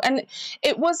magical, and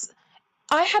it was.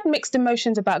 I had mixed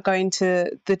emotions about going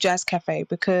to the Jazz Cafe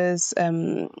because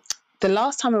the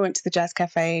last time I went to the Jazz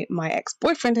Cafe, my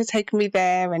ex-boyfriend had taken me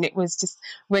there, and it was just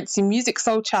went to Music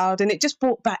Soul Child, and it just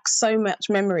brought back so much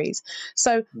memories.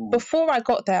 So before I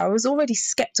got there, I was already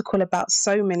skeptical about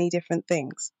so many different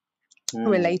things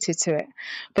related to it.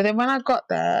 But then when I got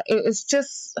there, I was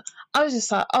just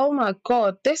like, oh my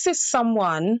God, this is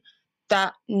someone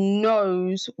that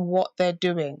knows what they're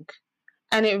doing.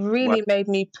 And it really made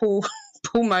me pull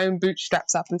my own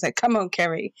bootstraps up and say, come on,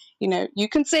 Kerry, you know, you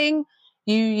can sing,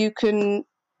 you can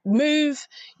move,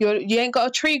 you ain't got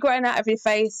a tree growing out of your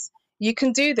face, you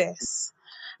can do this.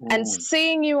 And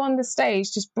seeing you on the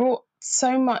stage just brought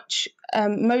so much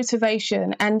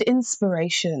motivation and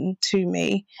inspiration to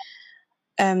me.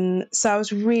 So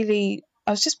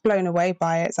I was just blown away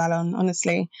by it, Zalon,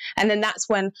 honestly. And then that's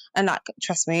when, and like,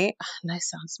 trust me, and that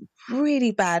sounds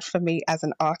really bad for me as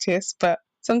an artist, but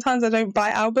sometimes I don't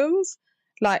buy albums.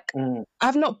 Like, Mm,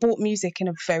 I've not bought music in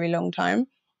a very long time.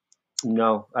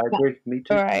 no, I But, agree. Me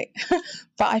all too. right.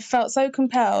 But I felt so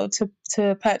compelled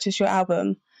to purchase your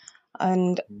album,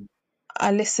 and Mm,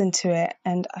 I listened to it,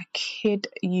 and I kid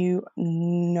you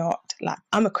not, like,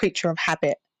 I'm a creature of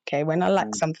habit. Okay, when I like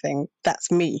mm. something,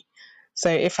 that's me. So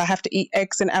if I have to eat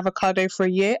eggs and avocado for a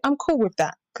year, I'm cool with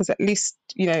that, because at least,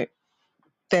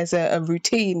 there's a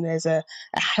routine, there's a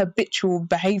habitual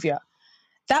behavior.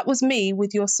 That was me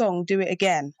with your song, Do It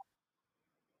Again.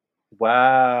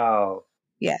 Wow.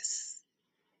 Yes.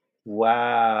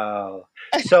 Wow.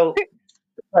 So,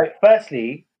 right,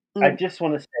 firstly, I Mm. just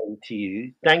want to say to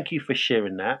you, thank you for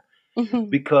sharing that Mhm.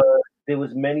 because there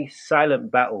was many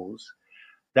silent battles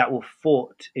that were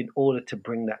fought in order to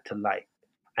bring that to light.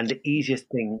 And the easiest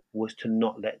thing was to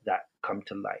not let that come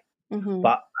to light. Mhm.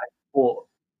 But I fought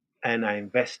and I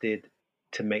invested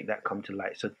to make that come to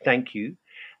light. So thank you.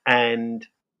 And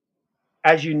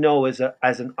as you know, as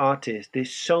an artist,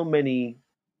 there's so many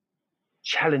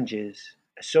challenges,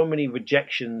 so many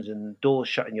rejections and doors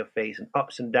shut in your face and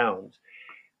ups and downs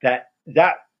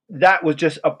that was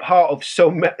just a part of so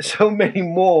many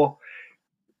more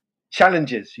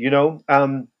challenges, you know.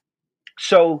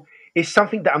 So it's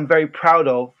something that I'm very proud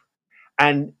of,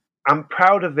 and I'm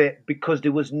proud of it because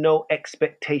there was no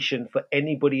expectation for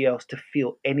anybody else to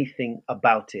feel anything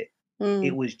about it. It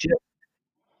Mm. was just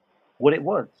what it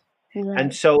was. And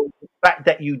Right. so the fact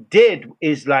that you did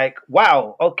is like,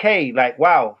 wow, okay, like,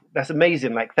 wow, that's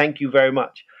amazing. Like, thank you very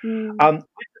much. Mm. Um,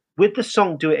 with the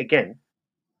song "Do It Again,"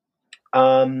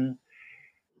 um,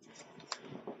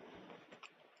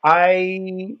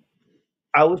 I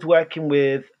I was working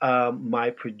with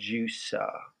my producer,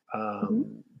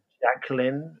 Mhm.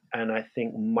 Jacqueline, and I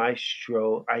think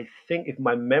Maestro. I think if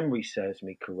my memory serves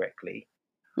me correctly,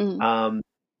 Mm. um,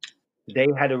 they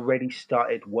had already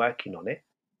started working on it,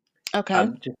 Okay.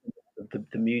 just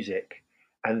the music.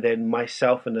 And then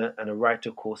myself and a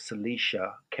writer called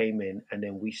Celicia came in, and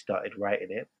then we started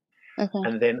writing it. Okay.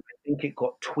 And then I think it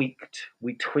got tweaked.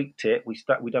 We tweaked it. We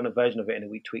done a version of it, and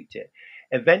then we tweaked it.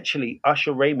 Eventually,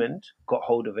 Usher Raymond got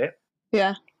hold of it.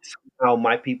 Yeah. Somehow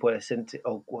my people had sent it,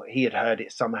 or he had heard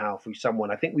it somehow through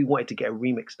someone. I think we wanted to get a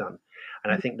remix done,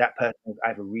 and I think that person was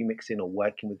either remixing or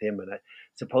working with him. And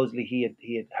supposedly he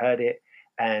had heard it,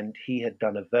 and he had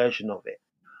done a version of it.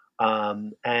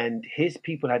 And his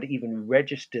people had even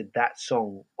registered that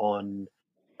song on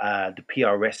the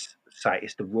PRS site.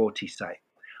 It's the royalty site.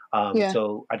 Yeah.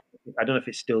 So I don't know if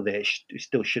it's still there. It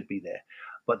still should be there,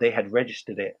 but they had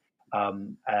registered it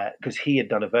because he had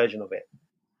done a version of it,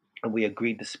 and we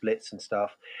agreed the splits and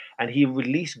stuff. And he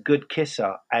released Good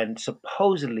Kisser, and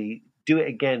supposedly Do It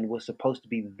Again was supposed to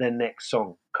be the next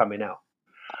song coming out.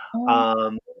 Oh.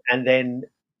 Um, and then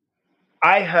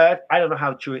I heard, I don't know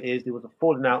how true it is, there was a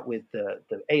falling out with the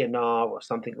A&R or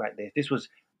something like this. This was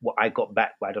what I got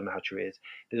back, but I don't know how true it is.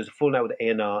 There was a falling out with the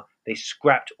A&R. They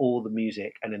scrapped all the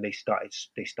music, and then they started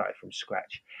from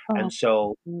scratch. Oh. And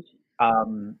so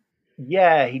um,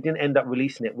 yeah, he didn't end up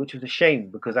releasing it, which was a shame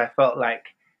because I felt like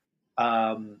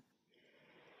um,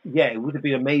 yeah, it would have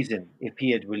been amazing if he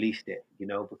had released it,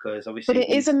 because But obviously it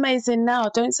is he's amazing now.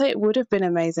 Don't say it would have been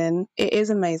amazing. It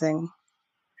is amazing.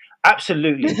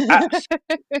 absolutely,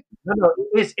 no,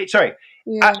 no, sorry,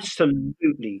 Yeah.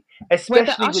 absolutely, Whether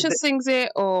especially with Usher the, sings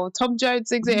it or Tom Jones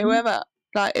sings it, whoever,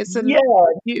 like, it's a yeah,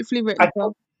 beautifully I, written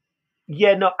song.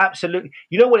 yeah, no, absolutely.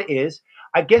 You know what it is?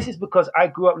 I guess it's because I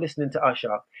grew up listening to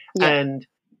Usher, Yeah. and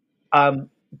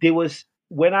there was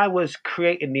when I was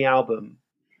creating the album,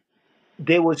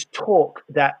 there was talk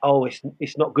that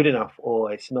it's not good enough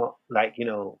or it's not like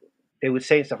they were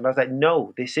saying stuff, and I was like,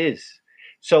 no, this is.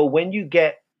 So when you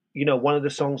get one of the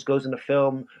songs goes in the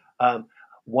film, um,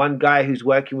 one guy who's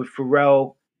working with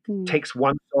Pharrell Mm. takes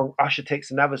one song, Usher takes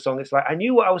another song. It's like I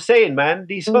knew what I was saying, man.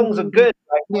 These songs are Mm. good.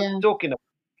 Like what are Yeah. you talking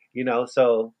about?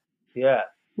 So yeah.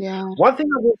 Yeah. One thing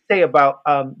I will say about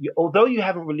although you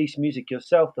haven't released music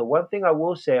yourself, the one thing I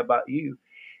will say about you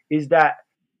is that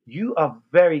you are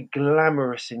very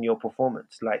glamorous in your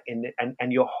performance, like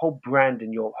and your whole brand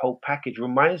and your whole package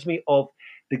reminds me of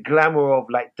the glamour of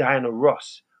like Diana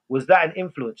Ross. Was that an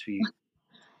influence for you?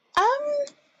 Um.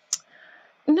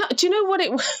 No. Do you know what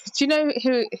it was? Do you know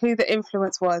who the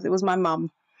influence was? It was my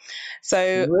mum.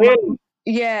 So Really?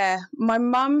 my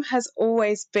mum has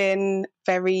always been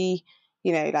very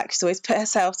Like she's always put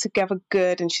herself together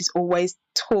good, and she's always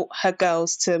taught her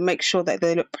girls to make sure that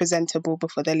they look presentable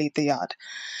before they leave the yard.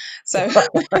 So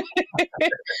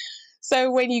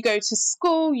so when you go to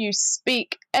school, you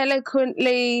speak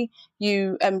eloquently,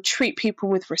 you treat people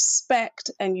with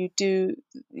respect, and you do,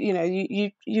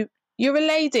 you're a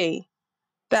lady.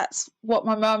 That's what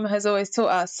my mum has always taught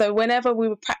us. So whenever we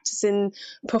were practicing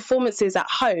performances at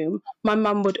home, my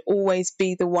mum would always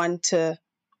be the one to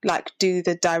like do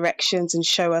the directions and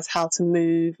show us how to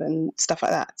move and stuff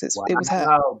like that. So it was her.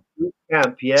 Wow, boot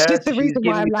camp, She's yeah. So the she's reason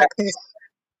why giving I'm you like that. this.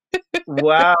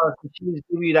 Wow, so she's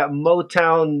giving you that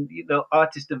Motown,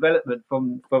 artist development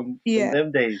from Yeah.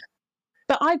 them days.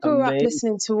 But I grew up Amazing.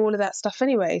 listening to all of that stuff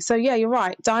anyway. So yeah, you're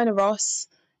right. Diana Ross,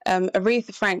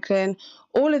 Aretha Franklin,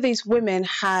 all of these women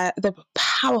they were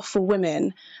powerful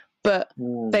women, but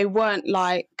Mm. they weren't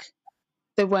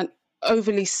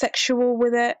overly sexual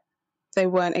with it. They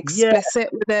weren't Yeah,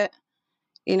 explicit with it.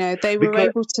 They were because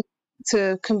able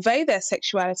to convey their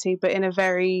sexuality, but in a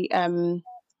very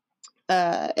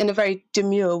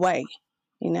demure way.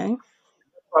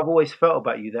 I've always felt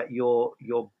about you that your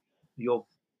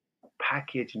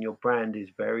package and your brand is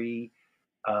very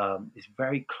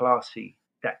classy.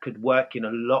 That could work in a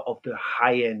lot of the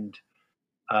high end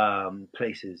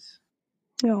places.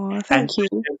 Oh, thank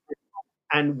And you.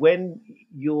 and when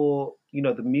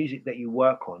the music that you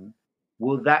work on,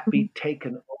 will that Mhm. be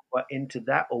taken over into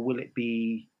that, or will it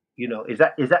be, is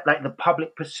that like the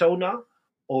public persona,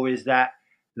 or is that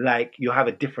like you have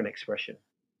a different expression?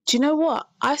 Do you know what?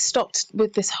 I stopped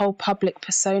with this whole public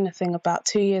persona thing about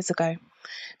 2 years ago.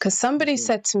 Because somebody Hmm.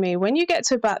 said to me, when you get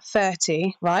to about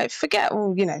 30, right, forget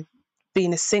all,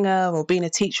 being a singer or being a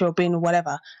teacher or being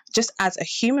whatever, just as a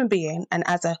human being and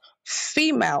as a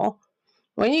female,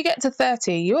 when you get to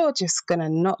 30, you're just going to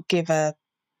not give a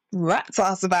rat's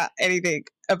ass about anything,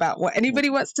 about what anybody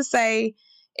wants to say,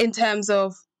 in terms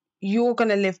of you're going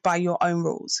to live by your own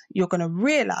rules. You're going to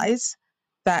realize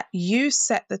that you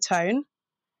set the tone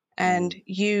and Mm.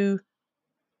 you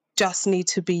just need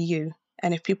to be you.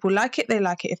 And if people like it, they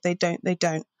like it. If they don't, they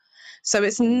don't. So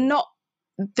it's Mm. not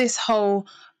this whole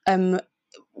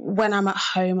when I'm at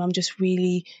home, I'm just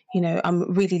really,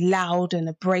 I'm really loud and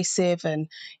abrasive, and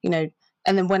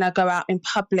and then when I go out in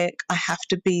public, I have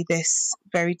to be this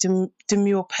very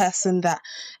demure person that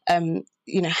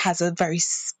has a very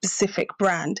specific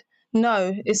brand.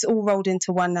 No, it's all rolled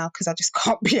into one now because I just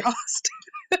can't be asked.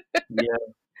 Yeah,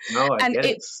 no, I And get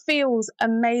it. it feels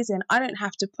amazing. I don't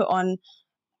have to put on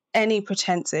any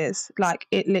pretenses. Like,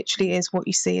 it literally is what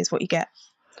you see is what you get.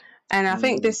 And I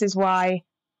think Mm. this is why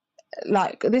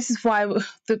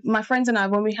my friends and I,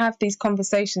 when we have these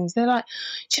conversations, they're like,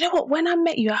 do you know what, when I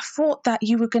met you, I thought that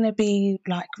you were going to be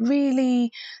like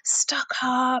really stuck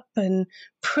up and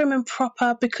prim and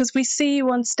proper because we see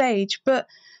you on stage, but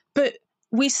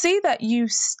we see that you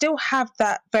still have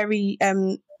that very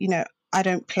I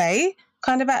don't play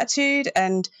kind of attitude,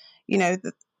 and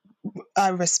I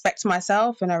respect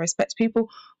myself and I respect people,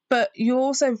 but you're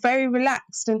also very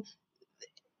relaxed. And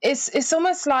it's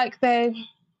almost like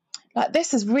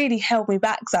this has really held me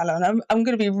back, Zalon. I'm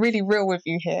going to be really real with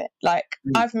you here. Like,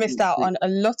 Mm. I've missed Mm. out Mm. on a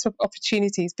lot of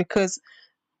opportunities because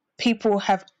people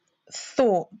have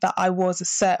thought that I was a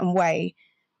certain way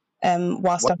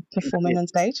whilst What? I'm performing Yeah. on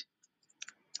stage.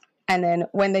 And then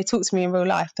when they talk to me in real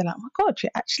life, they're like, oh my God,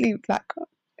 you're actually like,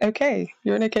 okay,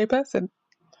 you're an okay person.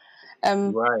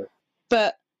 Right.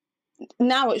 But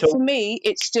now, for So, me,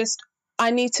 it's just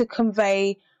I need to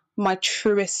convey my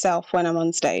truest self when I'm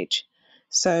on stage.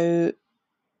 So,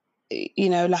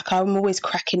 like, I'm always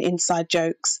cracking inside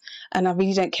jokes, and I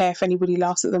really don't care if anybody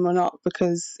laughs at them or not,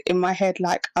 because in my head,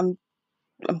 like, I'm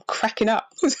cracking up.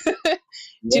 Do you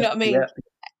yeah, know what I mean? yeah.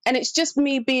 And it's just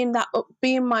me being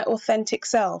my authentic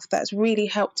self that's really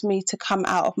helped me to come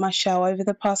out of my shell over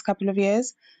the past couple of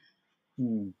years.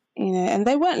 Mm. And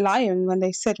they weren't lying when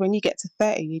they said when you get to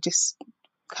 30, you just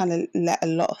kind of let a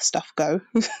lot of stuff go.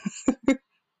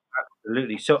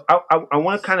 Absolutely. So I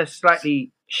want to kind of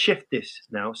slightly shift this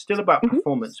now, still about Mhm.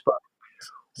 performance, but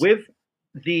with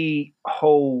the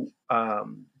whole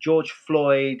George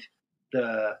Floyd,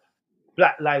 the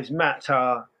Black Lives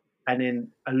Matter, and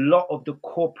then a lot of the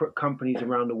corporate companies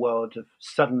around the world have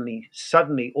suddenly,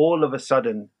 all of a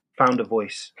sudden, found a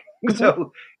voice. Mhm.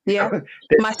 So Yeah,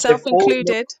 they've, myself they've all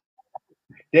included.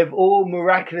 they've all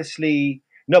miraculously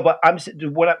no, but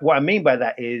what I mean by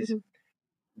that is Mhm.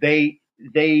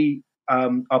 they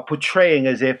are portraying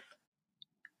as if,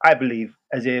 I believe,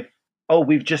 as if, oh,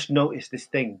 we've just noticed this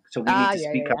thing, so we need Ah, to yeah, yeah,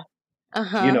 speak up. yeah. Uh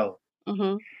You huh. know,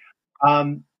 Mhm.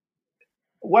 um,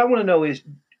 what I want to know is,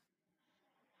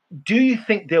 do you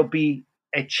think there'll be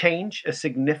a change, a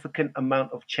significant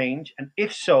amount of change? And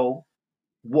if so,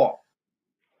 what?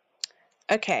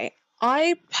 Okay,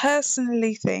 I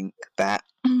personally think that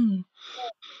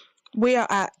we are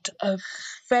at a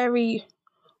very,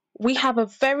 we have a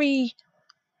very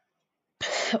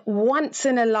once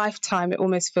in a lifetime, it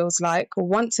almost feels like, or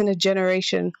once in a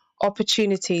generation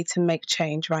opportunity to make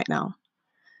change right now.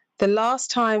 The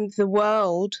last time the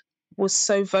world was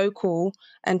so vocal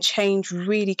and change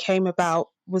really came about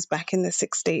was back in the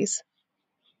 60s.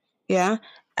 Yeah.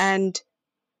 And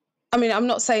I mean, I'm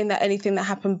not saying that anything that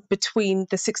happened between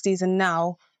the 60s and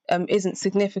now isn't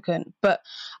significant, but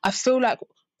I feel like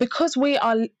because we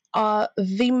are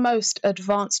the most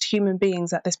advanced human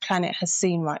beings that this planet has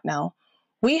seen right now,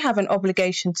 we have an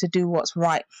obligation to do what's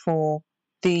right for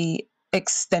the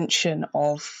extension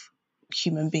of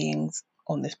human beings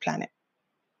on this planet.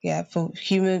 Yeah, for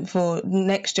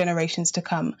next generations to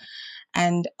come.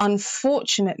 And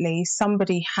unfortunately,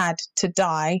 somebody had to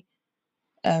die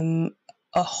um,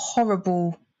 a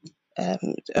horrible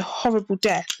a horrible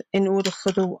death in order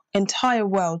for the entire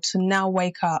world to now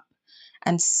wake up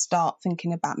and start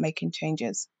thinking about making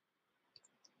changes.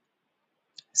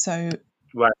 So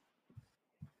Right.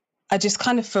 I just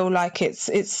kind of feel like it's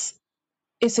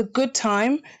a good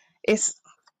time. It's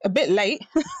a bit late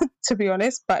to be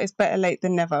honest, but it's better late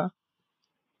than never.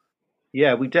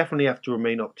 Yeah, we definitely have to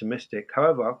remain optimistic.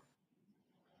 However,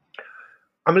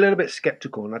 I'm a little bit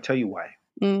skeptical, and I'll tell you why.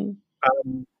 Mm,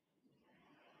 Um,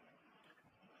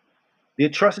 the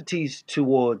atrocities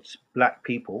towards black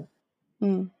people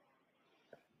mm,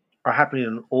 are happening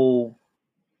in all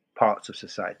parts of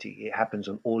society. It happens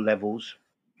on all levels.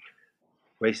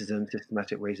 Racism,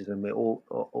 systematic racism,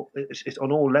 it's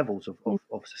on all levels mm,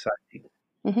 of society.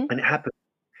 mm-hmm. And it happens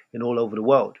in all over the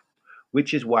world,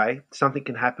 which is why something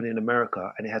can happen in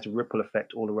America and it has a ripple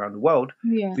effect all around the world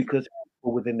Yeah. because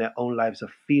people within their own lives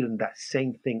are feeling that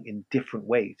same thing in different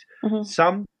ways. Mm-hmm.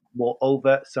 Some more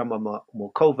overt, some are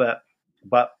more covert,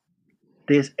 but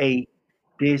there's a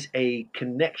there's a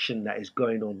connection that is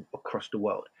going on across the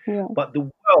world. Yeah. But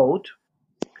the world,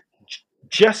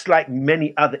 just like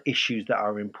many other issues that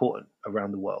are important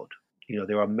around the world,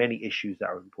 there are many issues that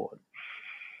are important,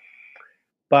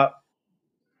 but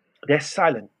they're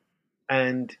silent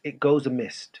and it goes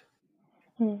amiss.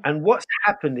 Mm, And what's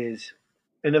happened is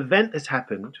an event has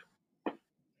happened,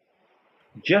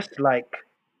 just like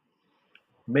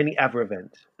many other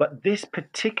events, but this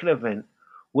particular event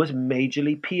was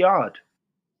majorly PR'd.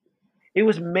 It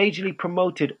was majorly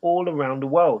promoted all around the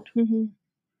world. mm-hmm.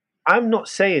 I'm not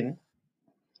saying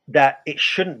that it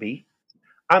shouldn't be.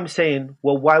 I'm saying,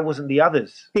 well, why wasn't the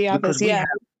others? The Because others, we yeah, have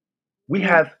we yeah,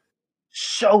 have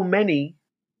so many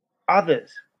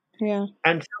others. yeah.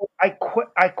 And so I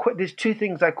quit. There's two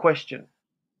things I question.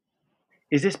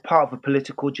 Is this part of a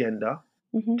political agenda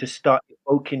Mm-hmm. to start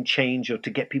evoking change or to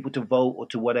get people to vote or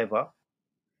to whatever?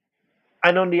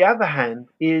 And on the other hand,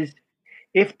 is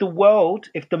if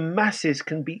the masses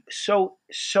can be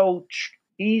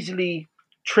easily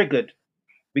triggered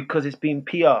because it's being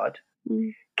PR'd,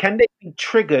 Mm, can they be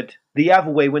triggered the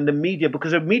other way when the media,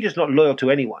 because the media is not loyal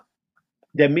to anyone.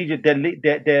 Their media,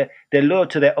 they're loyal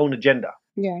to their own agenda.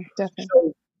 yeah, definitely.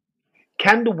 So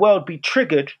can the world be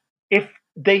triggered if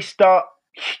they start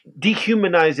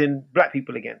dehumanizing black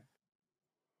people again?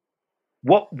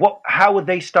 How would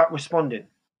they start responding?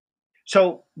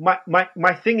 So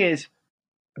my thing is,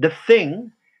 the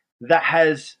thing that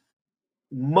has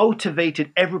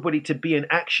motivated everybody to be in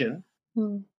action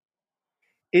Mm,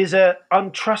 is a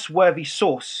untrustworthy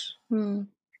source mm,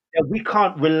 that we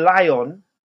can't rely on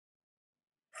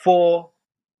for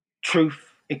truth,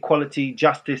 equality,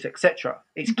 justice, etc.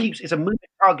 mm-hmm. It's a moving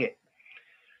target.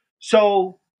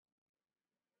 So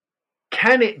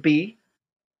can it be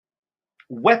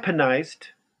weaponized,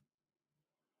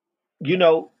 you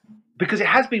know, because it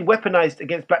has been weaponized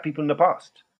against black people in the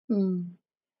past. Mm,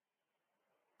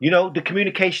 The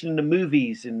communication in the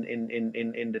movies, in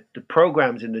the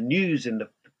programs, in the news, in the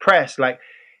press, like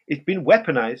it's been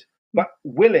weaponized. But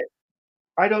will it?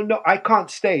 I don't know. I can't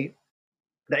say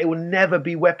that it will never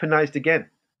be weaponized again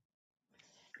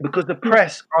because the yeah,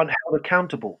 press aren't held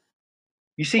accountable.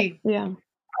 You see, yeah,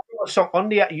 a song on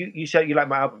you said you like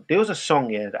my album. There was a song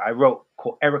here that I wrote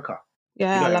called Erica. You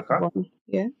yeah. know I love the Erica? one.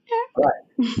 Yeah.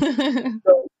 Right.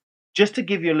 So just to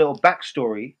give you a little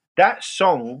backstory, that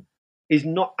song is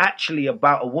not actually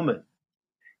about a woman.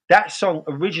 That song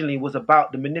originally was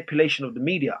about the manipulation of the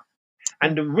media,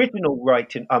 and the original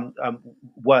writing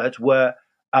words were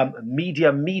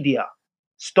media.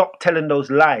 Stop telling those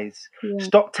lies. Yeah.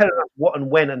 Stop telling us what and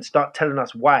when, and start telling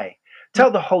us why.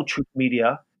 Tell the whole truth,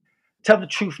 media. Tell the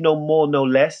truth, no more, no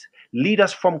less. lead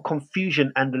us from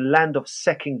confusion and the land of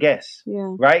second guess,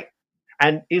 Yeah. right?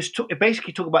 And it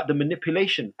basically talked about the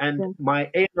manipulation. And Yeah. my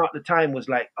A&R at the time was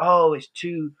like, oh, it's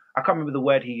too, I can't remember the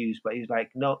word he used, but he was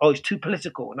like, no, oh, it's too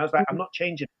political. And I was like, I'm not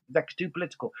changing it. He's like, it's too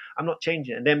political. I'm not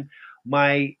changing it. And then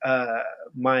my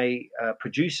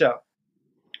producer,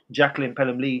 Jacqueline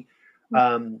Pelham Lee,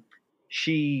 um,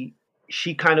 she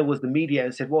she kind of was the mediator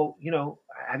and said, well,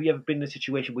 have you ever been in a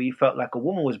situation where you felt like a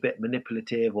woman was a bit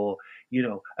manipulative or,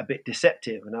 a bit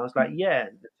deceptive? And I was like, yeah.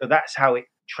 So that's how it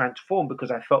transformed, because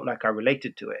I felt like I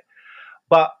related to it.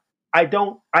 But I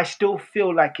still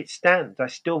feel like it stands. I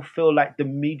still feel like the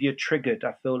media triggered.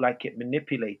 I feel like it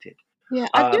manipulated. Yeah,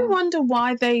 I do wonder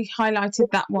why they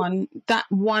highlighted that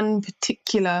one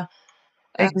particular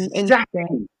incident.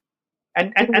 Exactly.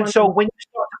 And so when you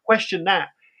start to question that,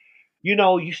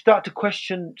 you start to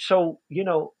question. So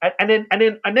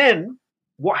and then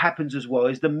what happens as well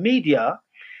is the media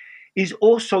is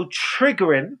also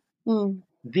triggering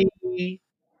the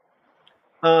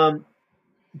um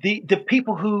the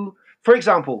people who, for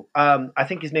example, I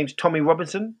think his name's Tommy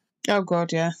Robinson. Oh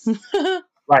God, yeah.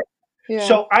 Right. Yeah.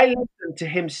 So I listened to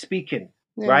him speaking,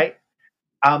 Yeah. right?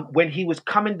 When he was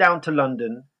coming down to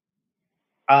London,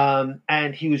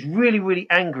 and he was really, really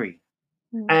angry.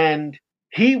 And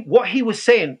what he was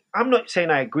saying, I'm not saying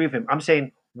I agree with him. I'm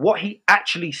saying what he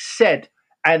actually said,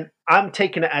 and I'm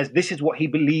taking it as this is what he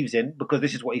believes in, because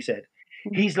this is what he said.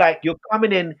 He's like, you're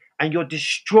coming in and you're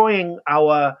destroying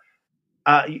our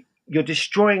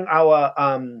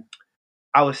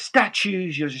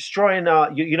statues. You're destroying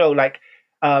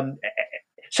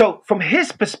so from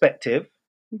his perspective,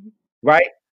 right?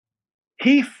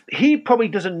 He probably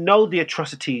doesn't know the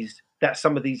atrocities that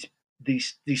some of these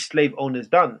slave owners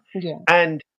done. Yeah.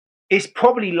 And it's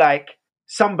probably like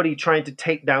somebody trying to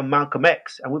take down Malcolm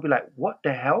X, and we'd be like, what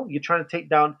the hell? You're trying to take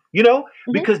down,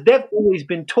 because they've always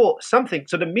been taught something.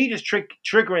 So the media's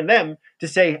triggering them to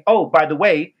say, oh, by the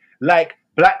way, like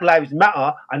Black Lives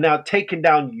Matter are now taking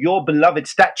down your beloved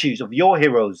statues of your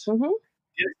heroes. Do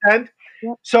you understand?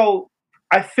 Yep. So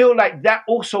I feel like that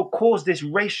also caused this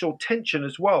racial tension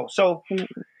as well. So,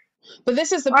 but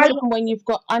this is the problem when you've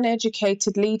got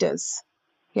uneducated leaders.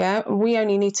 Yeah, we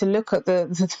only need to look at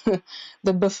the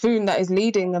buffoon that is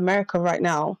leading America right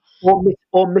now,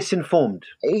 or misinformed.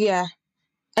 Yeah,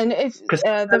 and if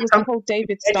there was the whole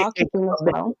David Starkey thing as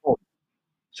well.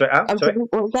 Sorry.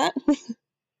 What was that?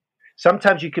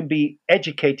 Sometimes you can be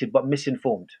educated but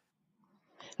misinformed.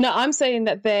 No, I'm saying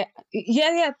that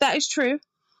that is true.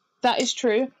 That is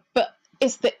true. But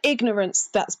it's the ignorance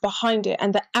that's behind it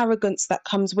and the arrogance that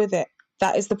comes with it.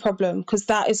 That is the problem, because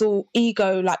that is all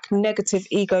ego, like negative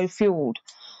ego fueled.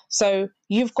 So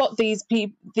you've got these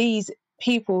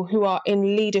people who are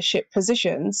in leadership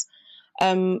positions.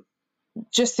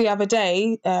 Just the other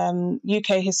day,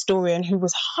 UK historian who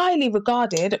was highly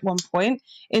regarded at one point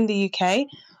in the UK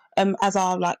as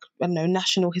our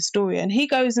national historian, he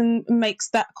goes and makes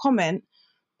that comment.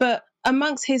 But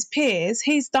amongst his peers,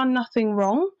 he's done nothing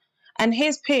wrong, and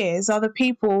his peers are the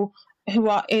people who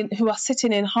are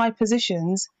sitting in high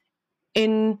positions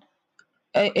in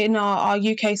our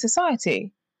UK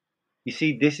society. You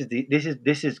see, this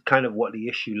is kind of what the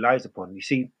issue lies upon. You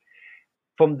see,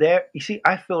 from there,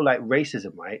 I feel like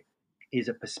racism, right, is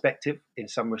a perspective in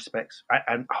some respects,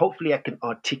 and hopefully I can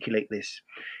articulate this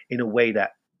in a way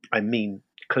that I mean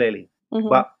clearly.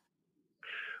 But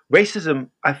racism,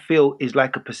 I feel, is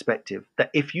like a perspective that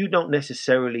if you don't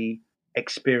necessarily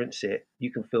experience it,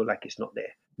 you can feel like it's not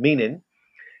there. Meaning,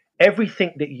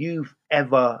 everything that you've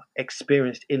ever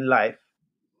experienced in life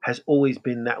has always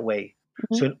been that way.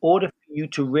 So in order for you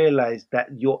to realize that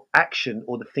your action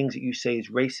or the things that you say is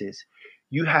racist,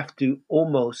 you have to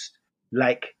almost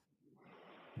like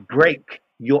break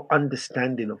your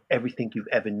understanding of everything you've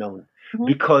ever known,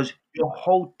 because your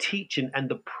whole teaching and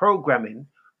the programming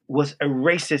was a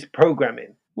racist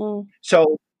programming.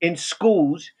 So in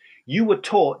schools, you were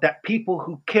taught that people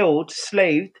who killed,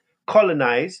 slaved,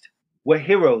 colonized were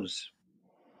heroes,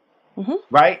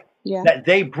 right? Yeah. That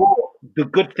they brought the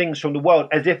good things from the world,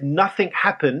 as if nothing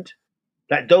happened.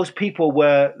 That those people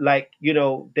were like,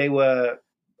 they were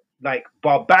like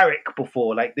barbaric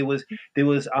before. Like there was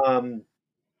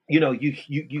you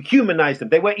humanized them.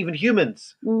 They weren't even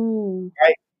humans,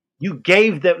 right? You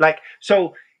gave them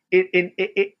so.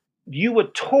 You were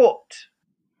taught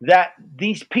that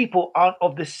these people aren't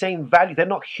of the same value. They're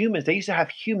not humans. They used to have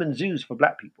human zoos for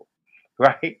black people,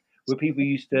 right? Where people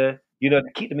used to,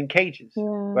 keep them in cages,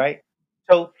 right?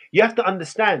 So you have to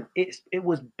understand, it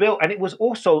was built, and it was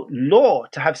also law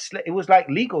to have. It was like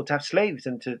legal to have slaves,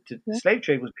 and to slave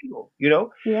trade was people,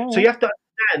 So you have to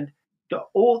understand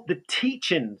all the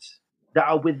teachings that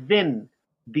are within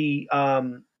the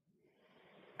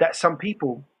that some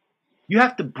people, you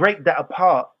have to break that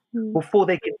apart Mm. before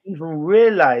they can even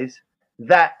realize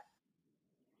that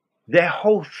their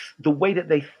whole the way that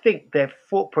they think, their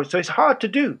thought process. So it's hard to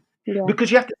do Yeah.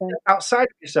 because you have to Yeah. step outside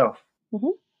of yourself.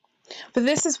 Hmm. But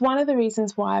this is one of the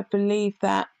reasons why I believe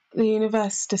that the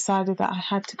universe decided that I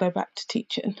had to go back to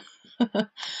teaching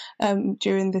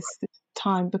during this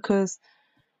time, because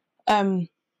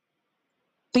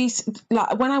these,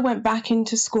 like, when I went back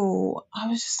into school, I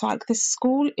was just like, this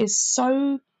school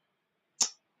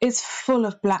is full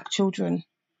of black children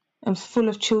and full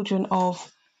of children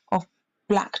of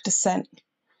black descent,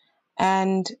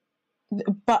 and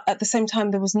but at the same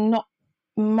time there was not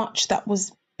much that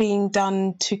was being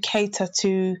done to cater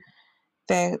to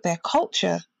their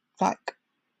culture. Like,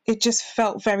 it just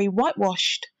felt very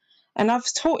whitewashed. And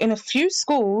I've taught in a few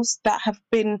schools that have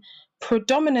been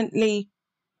predominantly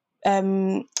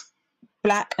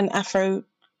black and Afro,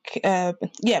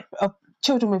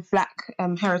 children with black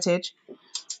heritage,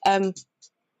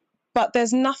 but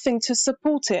there's nothing to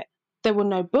support it. There were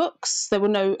no books, there were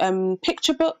no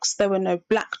picture books, there were no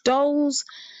black dolls,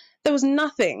 there was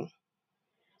nothing.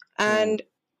 And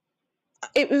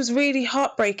it was really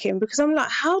heartbreaking, because I'm like,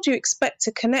 how do you expect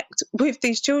to connect with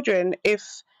these children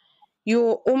if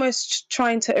you're almost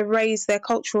trying to erase their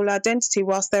cultural identity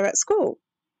whilst they're at school?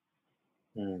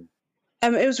 It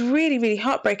was really, really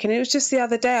heartbreaking. It was just the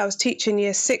other day, I was teaching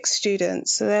year 6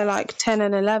 students, so they're like 10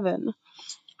 and 11,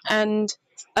 and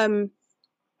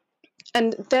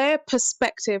their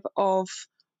perspective of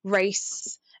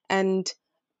race, and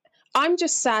I'm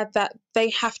just sad that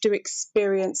they have to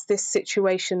experience this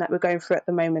situation that we're going through at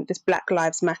the moment, this Black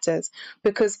Lives Matters,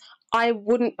 because I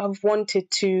wouldn't have wanted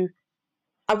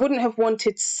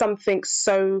something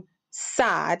so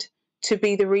sad to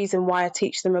be the reason why I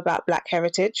teach them about Black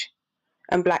heritage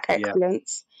and Black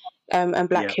excellence, and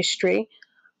Black history.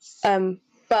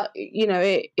 But,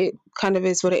 it kind of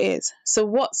is what it is. So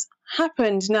what's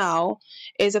happened now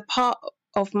is, a part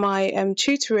of my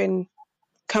tutoring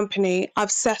company,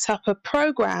 I've set up a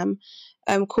program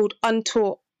called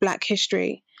Untaught Black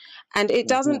History. And it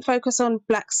doesn't focus on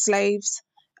Black slaves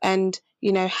and,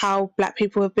 how Black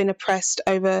people have been oppressed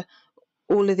over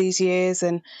all of these years.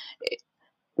 And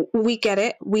we get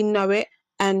it, we know it,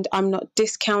 and I'm not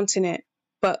discounting it.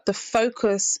 But the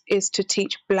focus is to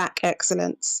teach Black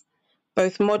excellence,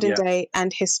 both modern day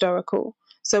and historical.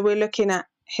 So we're looking at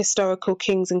historical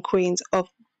kings and queens of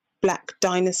Black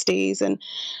dynasties, and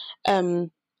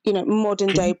modern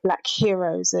day Black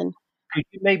heroes. And could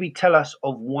you maybe tell us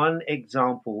of one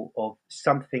example of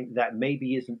something that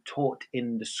maybe isn't taught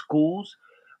in the schools,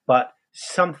 but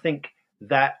something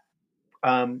that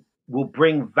will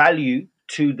bring value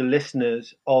to the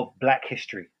listeners of Black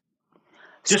history?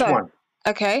 Just one.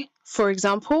 Okay, for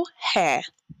example, hair.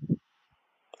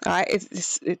 All right,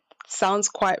 it sounds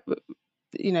quite,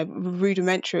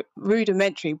 rudimentary,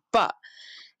 but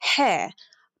hair.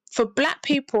 For Black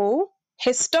people,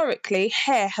 historically,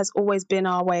 hair has always been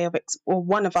our way of, or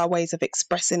one of our ways of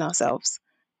expressing ourselves.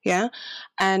 Yeah.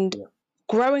 And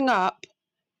growing up,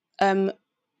 for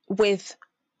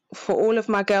all of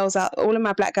my Black girls out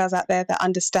there that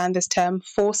understand this term,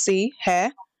 4C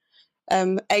hair,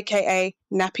 aka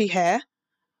nappy hair,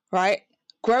 right?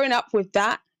 Growing up with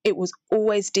that, it was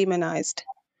always demonized.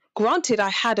 Granted, I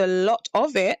had a lot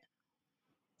of it,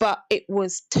 but it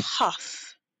was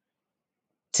tough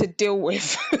to deal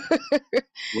with.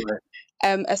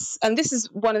 And this is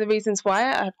one of the reasons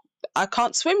why I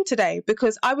can't swim today,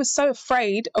 because I was so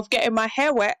afraid of getting my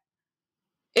hair wet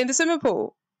in the swimming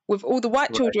pool with all the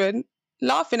white children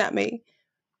laughing at me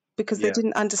because they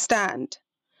didn't understand.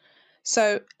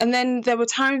 So, and then there were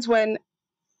times when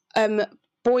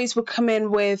boys would come in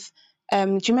with, do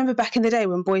you remember back in the day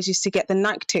when boys used to get the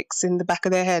Nike ticks in the back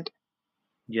of their head?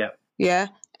 Yeah.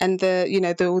 And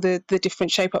all the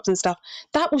different shape ups and stuff.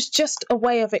 That was just a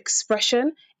way of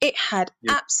expression. It had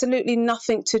absolutely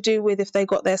nothing to do with if they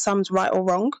got their sums right or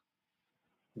wrong.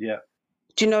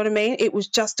 Do you know what I mean? It was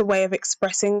just a way of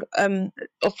expressing,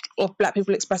 of Black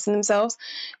people expressing themselves.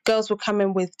 Girls would come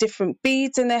in with different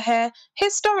beads in their hair.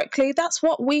 Historically, that's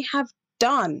what we have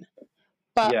done.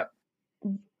 But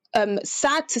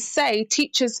sad to say,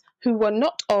 teachers who were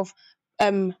not of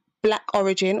Black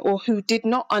origin, or who did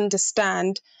not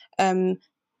understand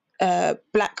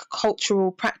Black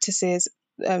cultural practices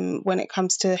when it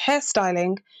comes to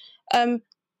hairstyling,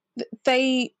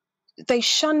 they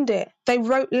shunned it. They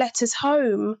wrote letters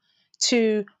home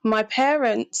to my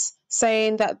parents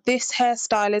saying that this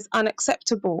hairstyle is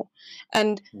unacceptable,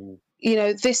 and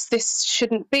this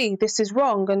shouldn't be, this is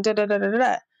wrong, and da da da da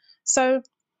da. So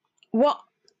what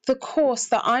the course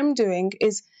that I'm doing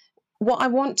is what I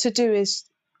want to do is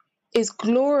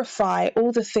glorify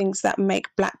all the things that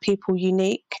make Black people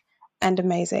unique and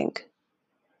amazing.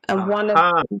 And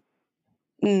Aha.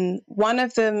 one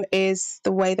of them is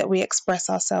the way that we express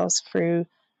ourselves through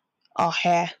our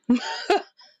hair.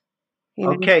 You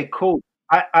know? Okay, cool.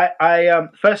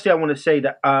 Firstly, I want to say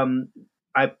that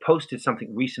I posted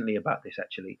something recently about this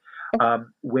actually,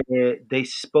 where they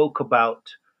spoke about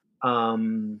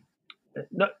um,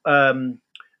 no,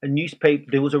 a newspaper.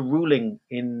 There was a ruling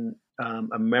in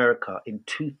America in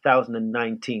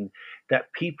 2019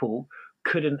 that people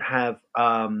couldn't have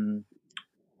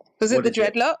Was it what the is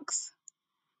it? dreadlocks?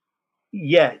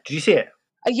 Yeah, did you see it?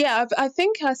 Yeah, I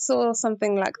think I saw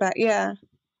something like that. Yeah.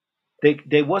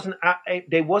 They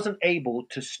wasn't able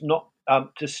to not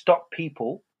to stop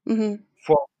people Hmm.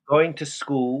 from going to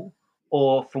school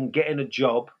or from getting a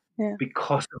job Yeah.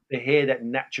 because of the hair that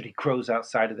naturally grows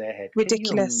outside of their head. Can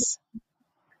you imagine? Ridiculous.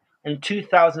 In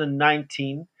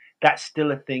 2019, that's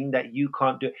still a thing that you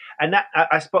can't do. And that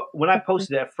I spot when I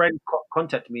posted it, a friend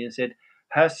contacted me and said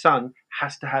her son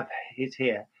has to have his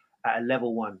hair at a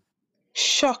level 1.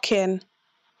 Shocking.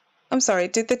 I'm sorry.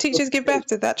 Did the teachers give birth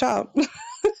to that child?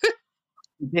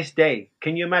 This day,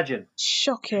 can you imagine?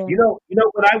 Shocking.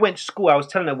 When I went to school, I was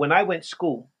telling her when I went to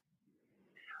school,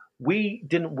 we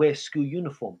didn't wear school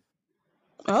uniform.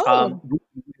 Oh, We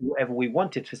could do whatever we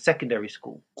wanted for secondary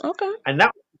school. okay. And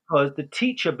that was because the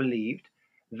teacher believed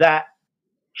that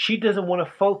she doesn't want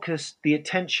to focus the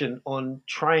attention on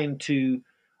trying to,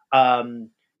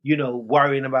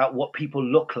 worrying about what people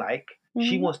look like.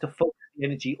 She Hmm. wants to focus the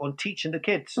energy on teaching the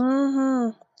kids, Hmm.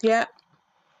 Yeah.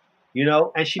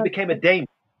 and she became a dame.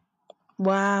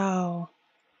 Wow.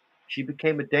 She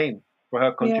became a dame for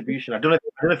her Yeah. contribution. I don't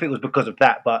know if it was because of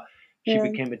that, but she Yeah.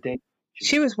 became a dame. She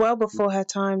She was well became, before her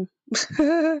time.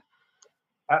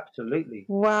 absolutely.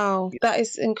 Wow, that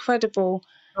is incredible.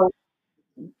 So,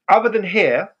 other than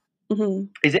here, Hmm.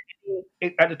 is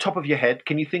it at the top of your head?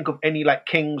 Can you think of any like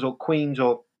kings or queens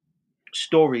or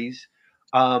stories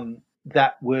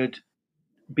that would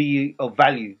be of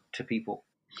value to people?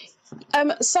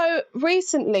 So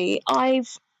recently,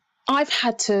 I've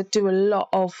had to do a lot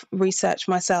of research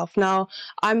myself. Now,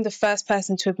 I'm the first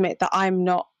person to admit that I'm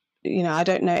not, I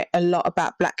don't know a lot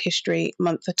about Black History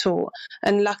Month at all.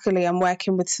 And luckily, I'm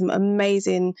working with some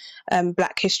amazing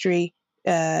Black History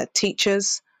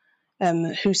teachers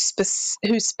who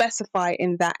specify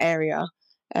in that area,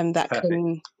 that Perfect.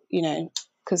 can,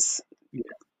 because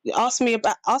Yeah, ask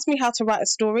me how to write a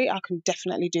story, I can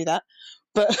definitely do that.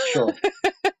 But sure.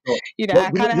 Sure. Well,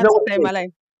 I kind of you have know to what stay in it my is?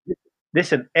 lane.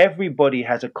 Listen, everybody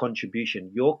has a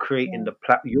contribution. You're creating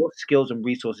Yeah. your skills and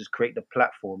resources create the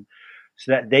platform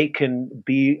so that they can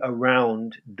be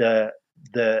around the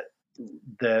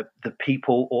the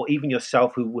people or even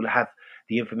yourself who will have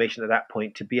the information at that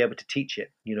point to be able to teach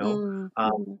it. Mm.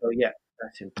 So yeah,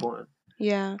 that's important.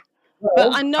 Yeah. But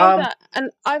I Well, know that,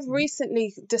 and I've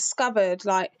recently discovered,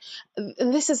 like,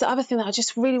 and this is the other thing that I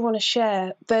just really want to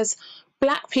share. There's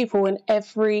Black people in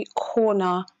every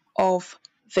corner of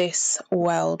this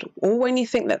world. Or when you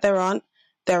think that there aren't,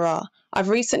 there are. I've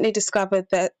recently discovered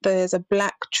that there's a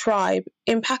Black tribe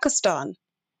in Pakistan,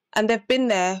 and they've been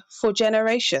there for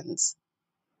generations.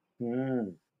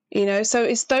 mm, So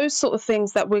it's those sort of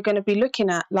things that we're going to be looking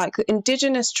at, like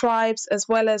indigenous tribes as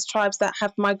well as tribes that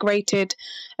have migrated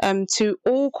to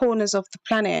all corners of the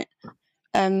planet.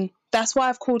 That's why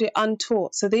I've called it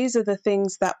untaught. So these are the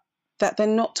things that they're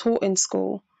not taught in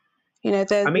school. I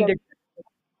There's mean,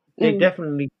 they mm,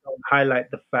 definitely don't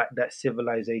highlight the fact that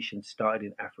civilization started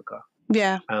in Africa,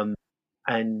 yeah, um,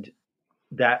 and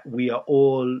that we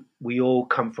all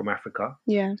come from Africa.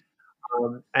 yeah,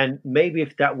 And maybe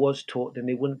if that was taught, then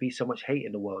there wouldn't be so much hate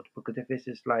in the world. Because if it's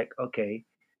just like, okay,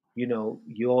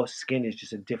 your skin is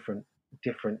just a different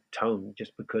tone,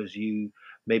 just because you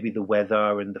maybe the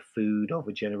weather and the food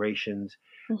over generations,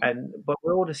 mhm, and but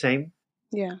we're all the same,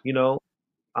 yeah, you know.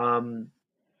 Um,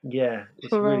 yeah, it's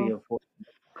for really real. unfortunate.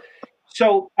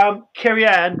 So, Kerry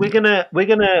Ann, we're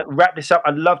gonna wrap this up.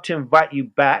 I'd love to invite you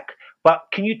back, but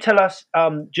can you tell us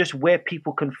just where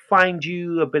people can find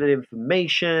you, a bit of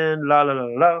information, la la la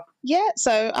la. Yeah,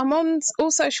 so I'm on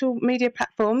all social media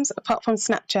platforms apart from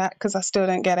Snapchat because I still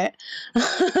don't get it.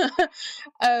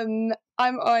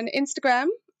 I'm on Instagram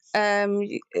um,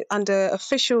 under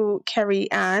official Kerry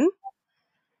Ann.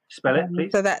 Spell it,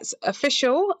 please. So that's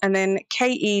official and then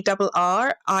KERRIEANNE.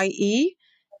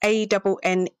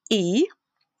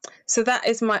 So that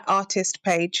is my artist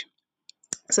page.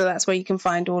 So that's where you can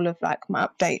find all of like my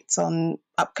updates on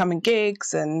upcoming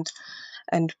gigs and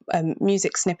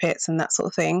music snippets and that sort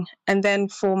of thing. And then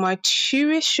for my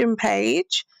tuition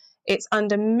page, It's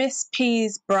under Miss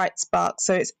P's Bright Sparks.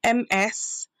 So it's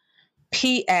MSPS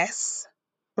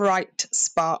Bright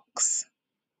Sparks.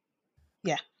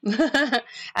 Yeah.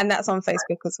 And that's on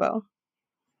Facebook as well.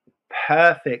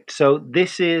 Perfect. So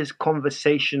this is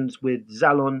Conversations with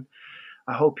Zalon.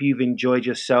 I hope you've enjoyed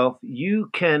yourself. You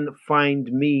can find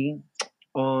me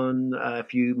on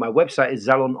my website is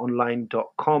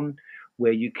zalononline.com,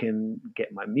 where you can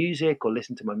get my music or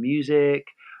listen to my music,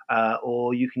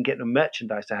 or you can get the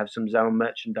merchandise. I have some Zalon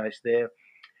merchandise there.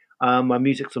 My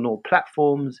music's on all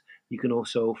platforms. You can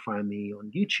also find me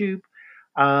on YouTube.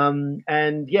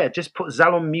 And yeah, just put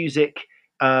Zalon Music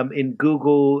in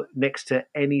Google next to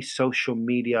any social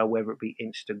media, whether it be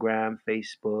Instagram,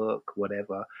 Facebook,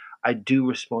 whatever. I do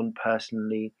respond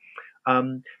personally.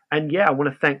 And yeah, I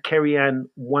want to thank Kerry Ann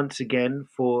once again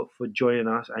for joining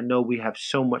us. I know we have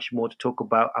so much more to talk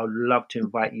about. I would love to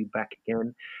invite you back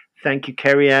again. Thank you,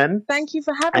 Kerry Ann. Thank you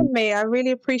for And having me. I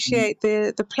really appreciate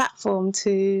the platform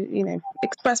to,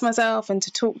 express myself and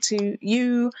to talk to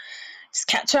you, just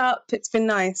catch up. It's been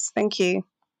nice. Thank you.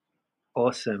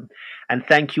 awesome. And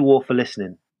thank you all for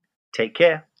listening. Take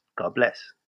care. God bless.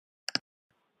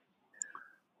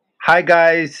 Hi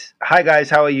guys. Hi guys.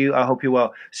 How are you? I hope you're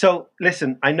well. So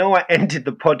listen, I know I ended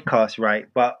the podcast right,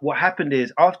 but what happened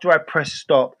is after I pressed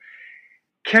stop,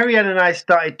 Kerry Ann and I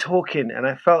started talking, and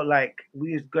I felt like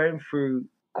we was going through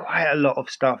quite a lot of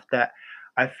stuff that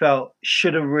I felt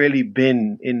should have really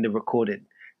been in the recording.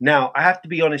 Now, I have to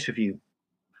be honest with you.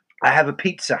 I have a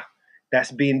pizza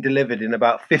that's being delivered in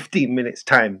about 15 minutes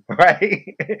time, right?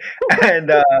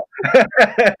 and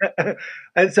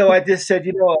and so I just said,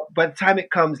 by the time it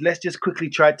comes, let's just quickly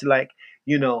try to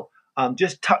you know,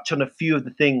 just touch on a few of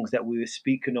the things that we were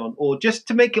speaking on, or just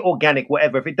to make it organic,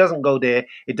 whatever. If it doesn't go there,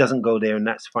 it doesn't go there, and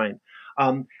that's fine.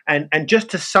 And just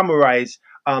to summarize,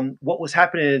 what was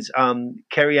happening is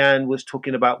Kerry Ann was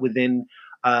talking about within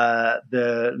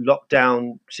the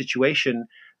lockdown situation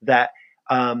that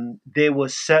there were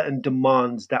certain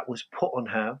demands that was put on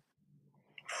her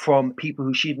from people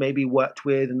who she'd maybe worked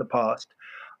with in the past,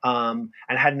 and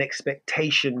had an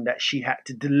expectation that she had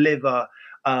to deliver,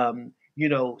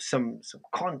 some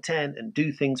content and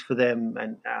do things for them.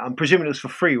 And I'm presuming it was for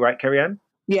free, right, Kerry Ann?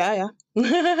 Yeah.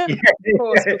 Yeah, Of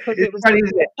course, because it was funny,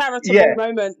 isn't it? a charitable Yeah,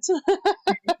 moment.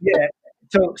 yeah.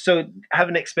 So have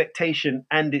an expectation,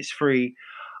 and it's free.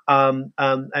 And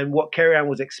what Kerry Ann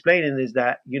was explaining is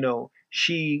that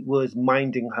she was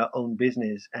minding her own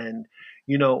business, and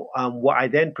what I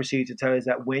then proceeded to tell is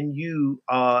that when you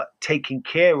are taking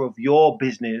care of your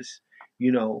business,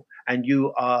 and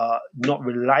you are not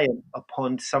reliant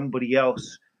upon somebody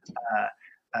else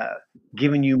uh,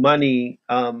 giving you money,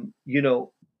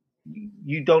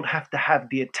 you don't have to have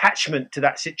the attachment to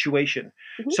that situation.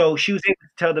 Mhm. So she was able to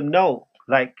tell them no,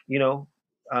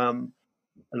 um,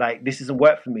 like this doesn't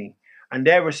work for me. And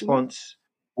their Mhm. response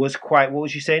was quite. What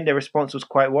was you saying? Their response was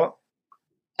quite what?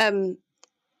 Um,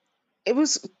 it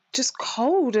was just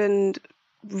cold and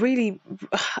really,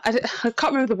 I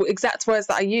can't remember the exact words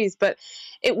that I used, but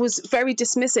it was very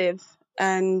dismissive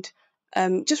and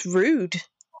just rude,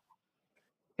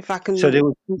 if I So can there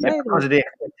was, yeah, say because them. of the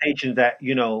expectations that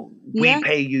we Yeah,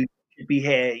 pay you, you should be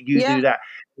here, you yeah. do that.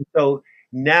 And so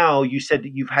now you said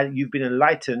that you've been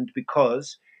enlightened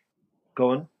because go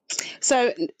on.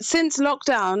 So since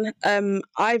lockdown,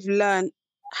 I've learned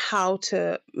how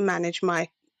to manage my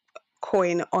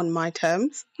coin on my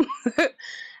terms.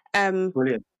 um,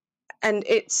 Brilliant. and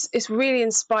it's really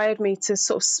inspired me to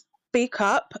sort of speak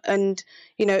up and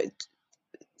you know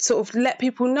sort of let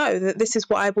people know that this is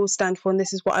what I will stand for and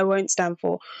this is what I won't stand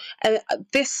for. And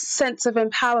this sense of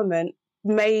empowerment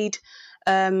made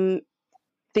um,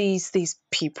 these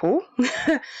people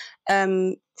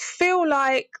feel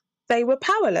like they were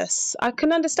powerless. I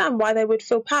can understand why they would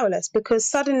feel powerless, because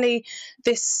suddenly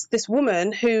this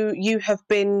woman who you have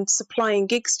been supplying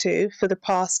gigs to for the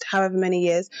past however many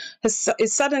years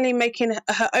is suddenly making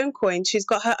her own coin. She's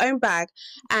got her own bag,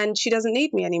 and she doesn't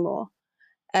need me anymore.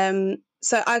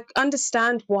 So I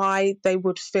understand why they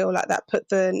would feel like that, put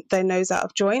their nose out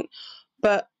of joint.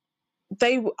 But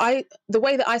the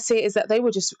way that I see it is that they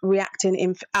were just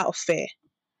reacting out of fear.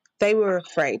 They were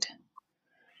afraid,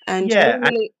 and Yeah.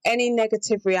 normally any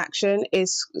negative reaction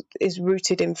is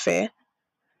rooted in fear.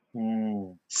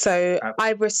 Mm, So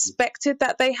I absolutely. respected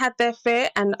that they had their fear,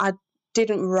 and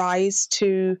didn't rise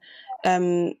to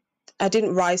um I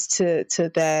didn't rise to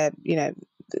their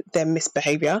their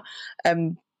misbehavior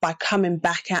by coming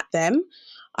back at them.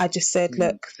 I just said, Mm,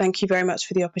 look, thank you very much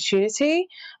for the opportunity,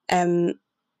 and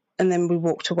then we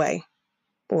walked away.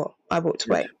 Well, I walked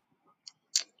good. away.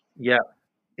 Yeah.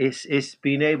 It's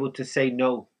being able to say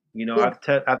no. You know, Yeah.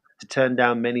 I've had to turn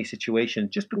down many situations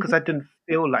just because Hmm. I didn't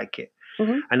feel like it.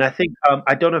 Hmm. And I think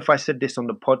I don't know if I said this on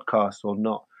the podcast or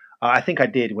not. I think I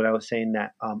did when I was saying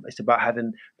that it's about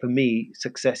having, for me,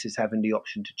 success is having the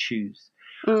option to choose.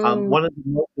 Mm,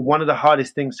 One of the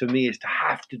hardest things for me is to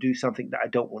have to do something that I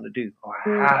don't want to do, or I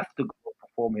mm, have to go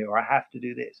perform here, or I have to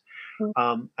do this,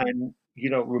 mm. and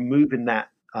removing that,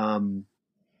 so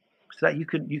that you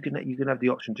can have the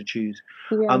option to choose.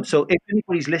 Yeah, So if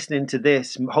anybody's listening to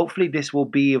this, hopefully this will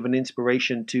be of an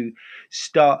inspiration to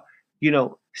start,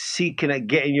 seeking at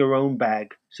getting your own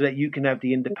bag, so that you can have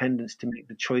the independence to make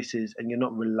the choices, and you're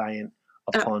not reliant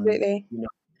upon, absolutely. you know,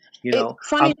 you It's know.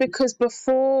 funny because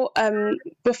before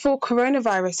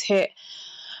coronavirus hit,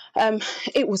 um,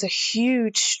 it was a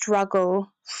huge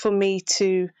struggle for me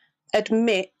to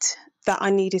admit that I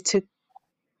needed to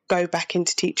go back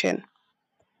into teaching.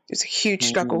 It was a huge Mm,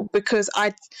 struggle because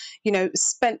I'd,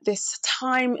 spent this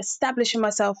time establishing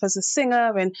myself as a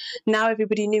singer, and now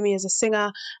everybody knew me as a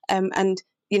singer. And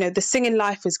the singing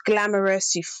life is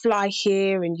glamorous. You fly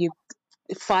here and you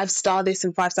 5-star this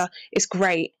and 5-star. It's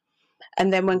great.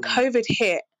 And then when mm, COVID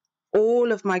hit,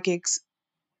 all of my gigs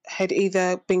had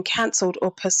either been cancelled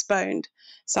or postponed.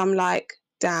 So I'm like,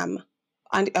 damn,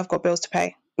 I've got bills to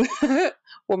pay.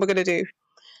 What am I going to do?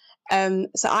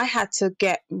 So I had to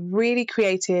get really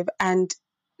creative and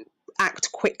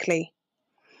act quickly.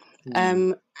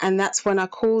 mm, And that's when I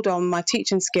called on my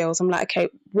teaching skills. I'm like, okay,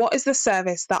 what is the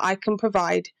service that I can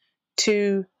provide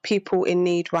to people in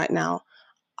need right now?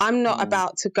 I'm not mm.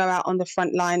 about to go out on the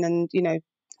front line and,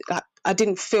 I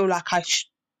didn't feel like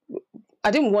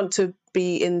I didn't want to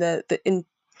be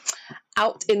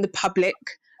out in the public.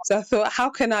 So I thought, how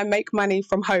can I make money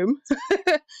from home?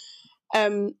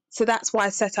 So that's why I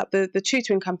set up the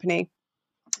tutoring company.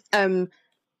 Um,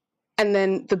 and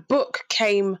then the book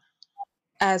came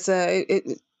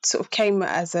it sort of came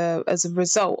as a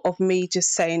result of me just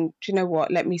saying, do you know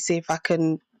what? Let me see if I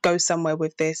can go somewhere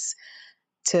with this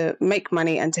to make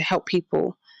money and to help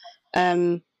people.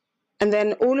 Um, And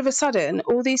then all of a sudden,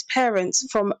 all these parents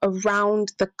from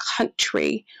around the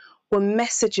country were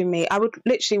messaging me. I would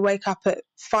literally wake up at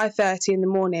 5:30 in the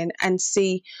morning and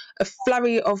see a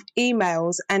flurry of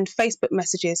emails and Facebook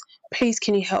messages. Please,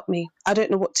 can you help me? I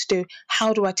don't know what to do.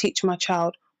 How do I teach my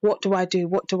child? What do I do?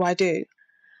 What do I do?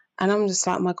 And I'm just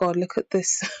like, my God, look at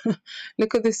this.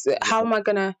 Look at this. How am I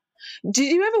going to.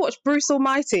 Did you ever watch Bruce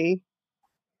Almighty?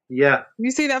 Yeah, Have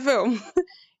you seen that film?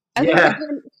 I think it's yeah,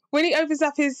 when he opens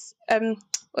up his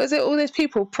what is it? All those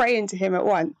people praying to him at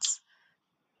once.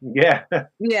 yeah.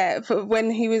 Yeah, when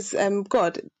he was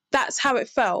God. That's how it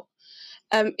felt.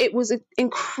 It was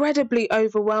incredibly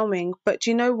overwhelming. But do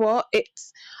you know what?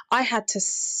 I had to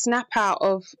snap out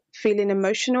of feeling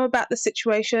emotional about the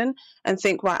situation and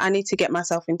think, right, I need to get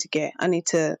myself into gear. I need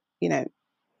to,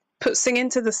 put singing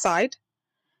to the side.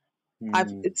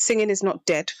 Mm, Singing is not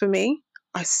dead for me.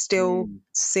 I still mm,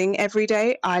 sing every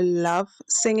day. I love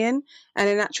singing, and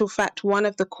in actual fact, one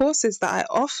of the courses that I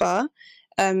offer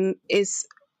is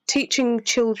teaching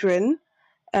children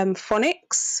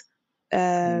phonics,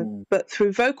 mm. but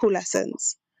through vocal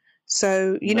lessons.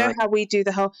 So you know Nice. how we do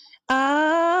the whole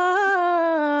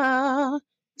ah.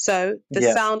 So the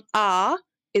Yeah. sound ah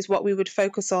is what we would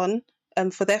focus on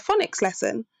for their phonics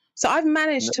lesson. So I've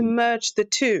managed to Nice. merge the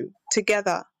two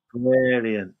together,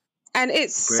 Brilliant. and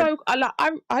it's Brilliant.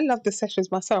 so I love the sessions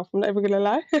myself. I'm not even gonna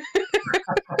lie.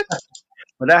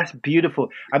 Well, that's beautiful.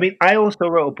 I mean, I also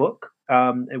wrote a book,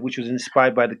 which was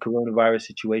inspired by the coronavirus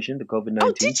situation, the COVID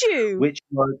Oh, 19, did you? which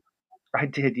was I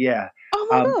did, yeah. Oh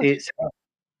my god.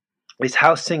 It's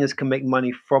how singers can make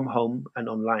money from home and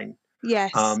online.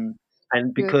 Yes. Um,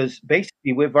 and Good. because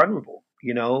basically we're vulnerable,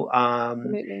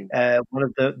 Absolutely. one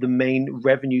of the main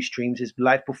revenue streams is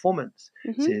live Mhm.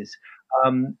 performances.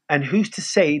 And who's to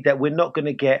say that we're not going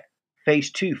to get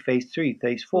phase two, phase three,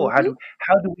 phase four? Mhm.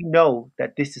 How do we know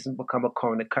that this doesn't become a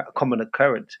common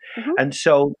occurrence? Mhm. And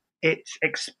so it's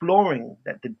exploring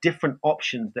that the different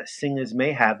options that singers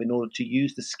may have in order to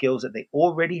use the skills that they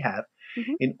already have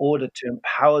Mhm. in order to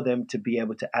empower them to be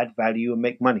able to add value and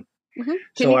make money. Mhm. Can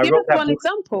So you I give us wrote that one book.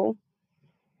 example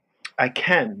I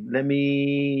can. Let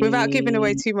without giving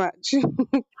away me. too much?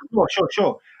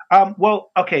 Sure.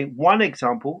 Well, okay. One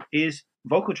example is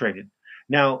vocal training.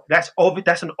 Now, that's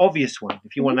an obvious one.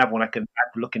 If you Mhm. want to have one, I have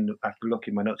to look in. I have to look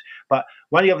in my notes. But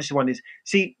one of the obvious one is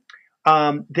see.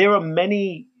 There are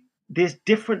many. There's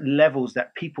different levels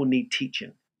that people need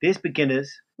teaching. There's beginners.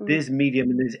 Mhm. There's medium,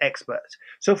 and there's experts.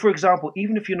 So, for example,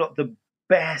 even if you're not the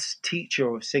best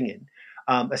teacher of singing,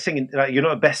 a singing, you're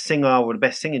not a best singer or the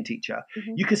best singing teacher,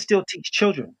 Mhm. you can still teach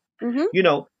children. Mhm. You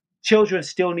know, children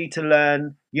still need to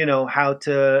learn, how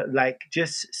to like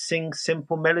just sing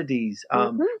simple melodies,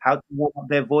 Hmm. how to warm up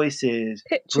their voices,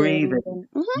 breathing, Pitching.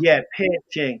 And, yeah,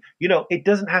 pitching. It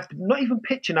doesn't have to, not even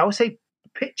pitching. I would say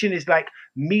pitching is like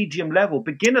medium level.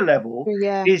 Beginner level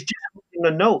yeah, is just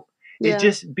holding a note. It's yeah,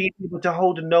 just being able to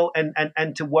hold a note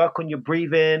and to work on your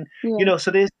breathing. yeah,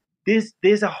 So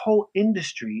there's a whole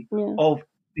industry yeah, of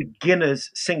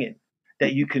beginners singing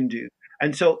that you can do.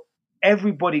 And so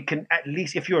everybody can, at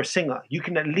least if you're a singer, you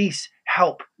can at least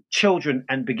help children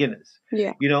and beginners.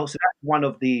 yeah. So that's one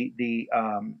of the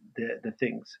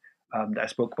things that I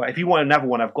spoke about. If you want another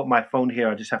one, I've got my phone here.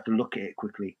 I just have to look at it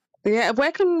quickly. Yeah,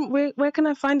 where can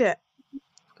I find it?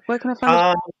 Where can I find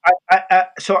it? Um,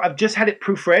 so I've just had it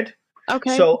proofread.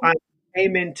 Okay. So I'm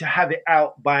aiming to have it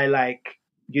out by like,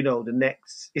 the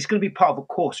next, it's going to be part of a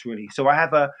course really. So I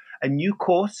have a new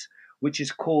course, which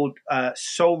is called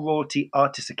Soul Royalty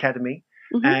Artist Academy.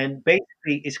 Hmm. And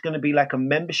basically it's going to be like a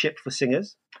membership for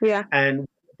singers. Yeah. And what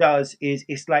it does is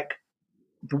it's like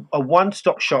a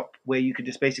one-stop shop where you can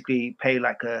just basically pay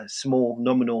like a small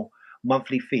nominal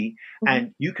monthly fee, Hmm.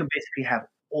 and you can basically have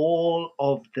all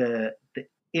of the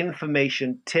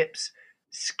information, tips,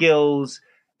 skills,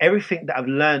 everything that I've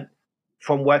learned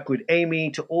from working with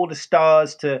Amy, to all the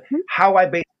stars, to how I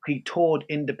basically toured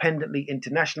independently,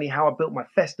 internationally, how I built my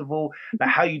festival, like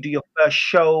how you do your first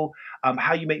show,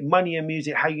 how you make money in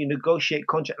music, how you negotiate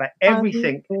contract, like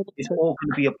everything is all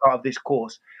going to be a part of this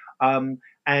course. Um,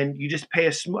 and you just pay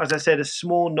as I said, a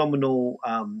small nominal,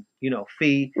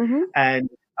 fee, Hmm. and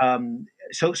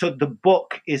so the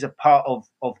book is a part of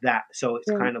that. So it's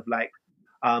Yeah. kind of like,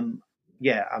 um,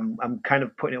 yeah, I'm kind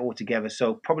of putting it all together.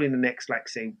 So probably in the next, like,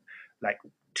 say, like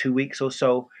 2 weeks or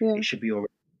so, Yeah. it should be all right.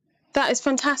 That is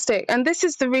fantastic. And this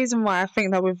is the reason why I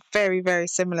think that we're very, very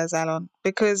similar, Zalon,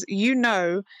 because you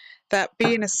know that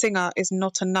being a singer is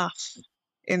not enough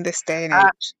in this day and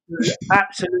age.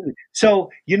 Absolutely.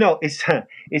 So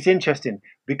it's interesting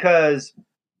because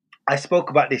I spoke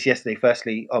about this yesterday.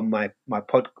 Firstly, on my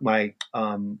podcast,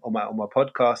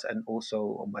 and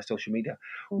also on my social media,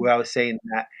 Mm. where I was saying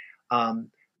that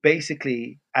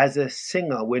basically, as a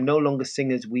singer, we're no longer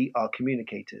singers; we are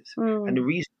communicators. And the Mm.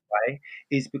 reason why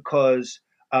is because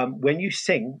when you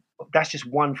sing, that's just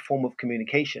one form of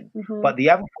communication. Hmm. But the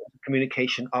other forms of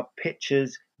communication are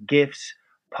pictures, gifs,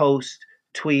 posts,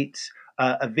 tweets,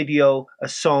 a video, a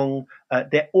song.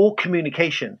 They're all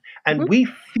communication, Hmm. and we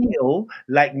feel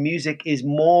like music is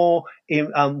more.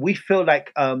 We feel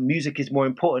like music is more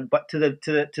important, but to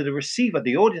the receiver,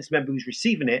 the audience member who's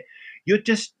receiving it, you're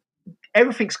just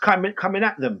everything's coming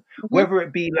at them, Hmm. whether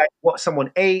it be like what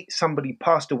someone ate, somebody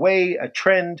passed away, a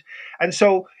trend, and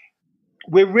so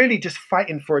we're really just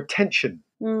fighting for attention.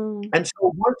 Mm. And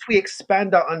so once we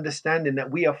expand our understanding that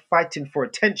we are fighting for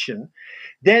attention,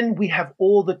 then we have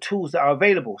all the tools that are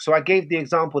available. So I gave the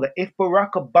example that if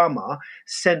Barack Obama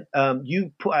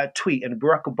you put out a tweet and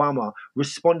Barack Obama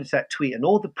responded to that tweet, and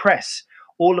all the press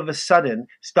all of a sudden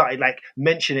started like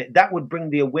mentioning it, that would bring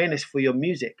the awareness for your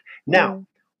music. Now, Yeah.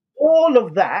 all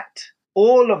of that,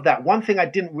 one thing I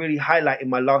didn't really highlight in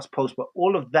my last post, but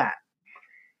all of that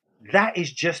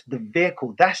is just the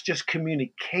vehicle. That's just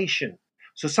communication.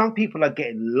 So some people are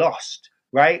getting lost,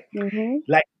 right? Hmm.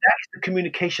 Like that's the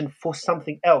communication for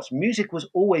something else. Music was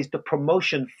always the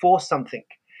promotion for something.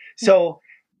 So,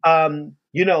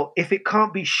 if it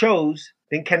can't be shows,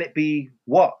 then can it be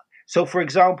what? So, for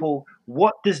example,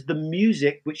 what does the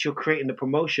music which you're creating the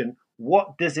promotion,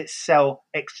 what does it sell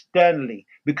externally?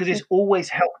 Because it's always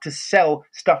helped to sell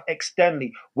stuff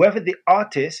externally, whether the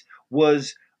artist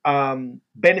was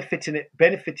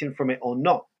benefiting from it or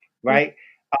not, right?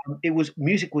 It was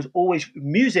music was always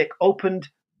music opened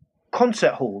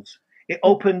concert halls. It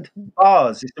opened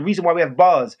bars. It's the reason why we have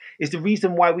bars. It's the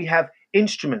reason why we have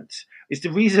instruments. It's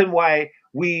the reason why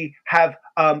we have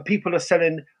people are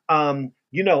selling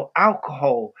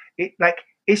alcohol.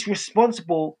 It's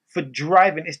responsible for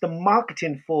driving. It's the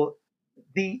marketing for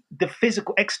the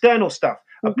physical external stuff,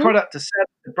 a Hmm. product, a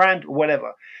service, a brand, or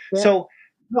whatever. Yeah. So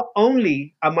not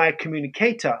only am I a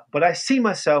communicator, but I see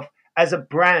myself as a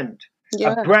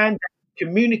Yeah. brand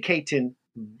communicating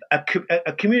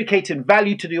communicating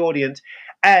value to the audience,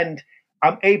 and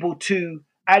I'm able to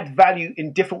add value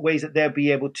in different ways that they'll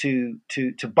be able to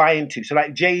buy into. So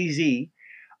like Jay-Z,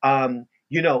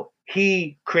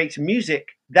 he creates music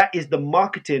that is the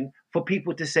marketing for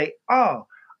people to say, oh,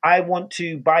 I want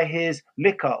to buy his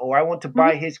liquor, or I want to Hmm.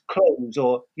 buy his clothes,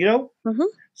 or Hmm.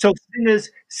 so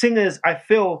singers, I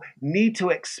feel, need to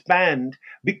expand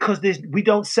because we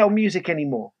don't sell music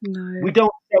anymore. No. We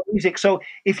don't sell music. So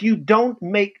if you don't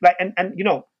make like, and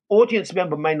audience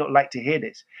member may not like to hear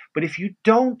this, but if you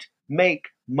don't make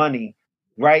money,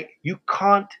 right? You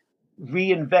can't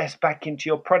reinvest back into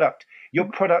your product. Your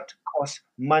product costs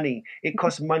money. It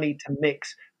costs money to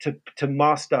mix, to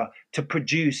master, to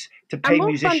produce, to And pay more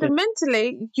musicians.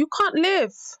 fundamentally, you can't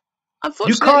live.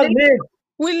 You can't Unfortunately, live.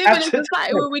 we live in a Absolutely.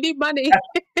 society where we need money.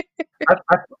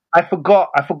 I forgot.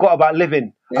 I forgot about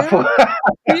living. I Yeah, forgot.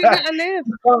 you gotta live.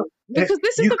 You can't. Because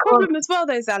this is You the can't. problem as well,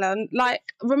 though, Zalan. Like,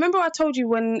 remember I told you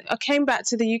when I came back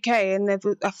to the UK and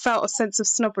I felt a sense of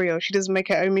snobbery, or she doesn't make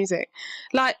her own music.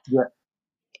 Like, Yeah.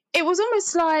 it was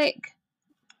almost like,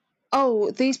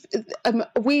 oh, these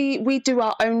we do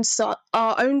our own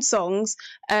songs,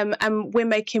 and we're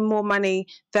making more money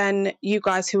than you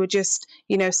guys who are just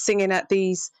singing at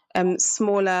these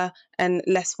smaller and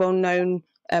less well known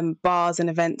bars and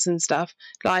events and stuff.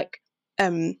 Like,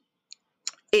 um,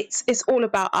 it's all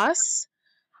about us.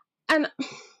 And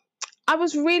I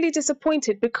was really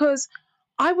disappointed because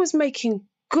I was making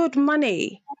good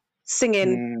money singing,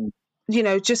 Mm,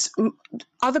 just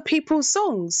other people's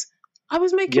songs. I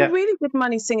was making yeah. really good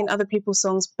money singing other people's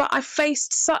songs, but I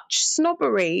faced such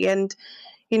snobbery, and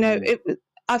Mm,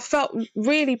 I felt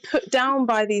really put down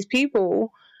by these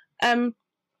people.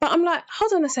 But I'm like,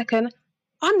 hold on a second,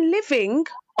 I'm living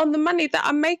on the money that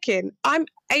I'm making. I'm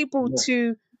able yeah.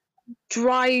 to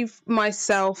drive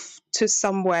myself to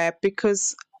somewhere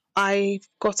because I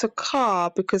got a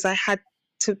car because I had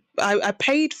to, I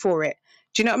paid for it.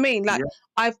 Do you know what I mean? Like, Yeah.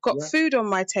 I've got Yeah. food on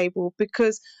my table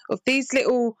because of these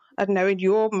little, I don't know, in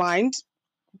your mind,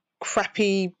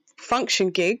 crappy function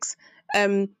gigs.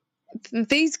 Um,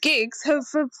 these gigs have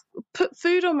put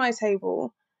food on my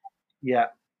table, Yeah.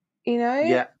 you know?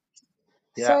 Yeah.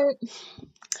 Yeah. So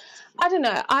I don't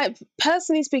know. I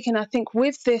personally speaking, I think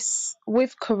with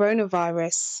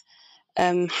coronavirus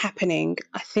happening,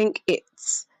 I think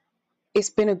it's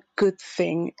been a good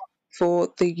thing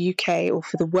for the UK or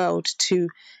for the world to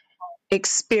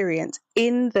experience,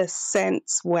 in the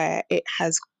sense where it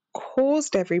has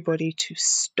caused everybody to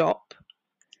stop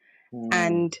Mm,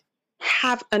 and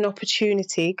have an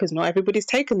opportunity, because not everybody's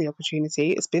taken the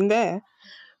opportunity, it's been there,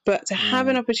 but to have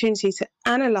an mm, opportunity to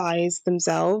analyze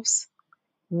themselves,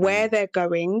 where mm, they're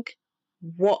going,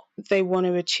 what they want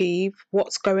to achieve,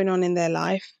 what's going on in their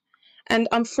life. And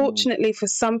mm, unfortunately, for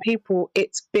some people,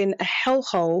 it's been a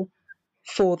hellhole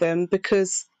for them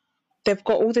because they've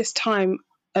got all this time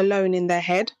alone in their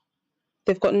head.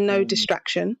 They've got no mm.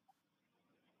 distraction,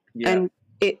 Yeah. and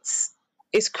it's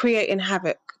it's creating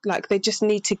havoc. Like, they just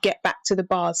need to get back to the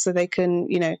bars so they can,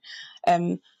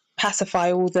 um,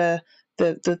 pacify all the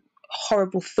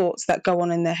horrible thoughts that go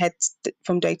on in their heads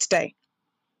from day to day.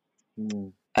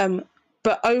 Mm, Um,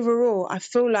 but overall, I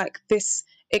feel like this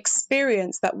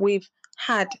experience that we've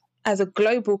had as a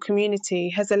global community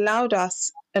has allowed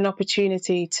us an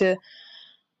opportunity to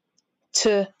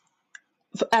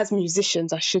as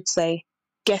musicians, I should say,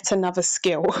 get another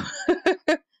skill,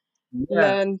 yeah.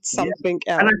 learn Yeah. something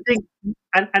And I else. think,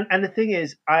 and the thing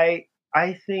is, I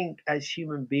think as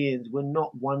human beings, we're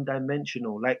not one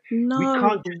dimensional. Like, we No.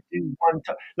 can't just do one.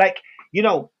 Like,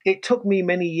 it took me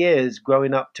many years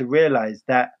growing up to realize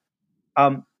that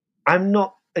um, I'm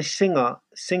not a singer.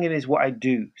 Singing is what I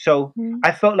do. So Mm,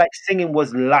 I felt like singing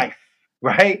was life,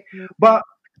 right? yeah, But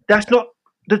that's not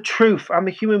the truth. I'm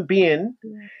a human being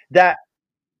yeah. that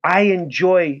I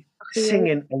enjoy Create.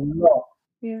 singing a lot,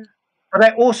 Yeah. but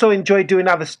I also enjoy doing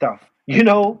other stuff. I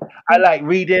Mm, like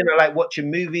reading, I like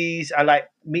watching movies, I like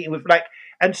meeting with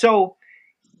and so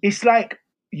it's like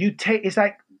it's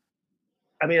like,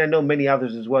 I mean, I know many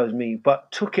others as well as me,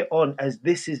 but took it on as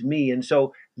this is me. And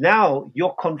so now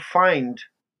you're confined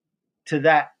to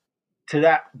that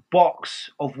box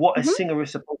of what a mhm. singer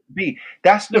is supposed to be.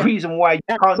 That's the Yeah, reason why you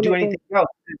can't do absolutely. anything else.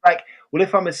 It's like, well,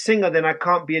 if I'm a singer, then I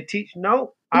can't be a teacher.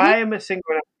 No, Mhm. I am a singer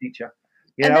and I'm a teacher.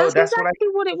 And that's That's what I. exactly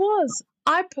what it was.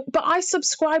 But I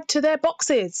subscribed to their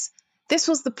boxes. This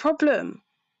was the problem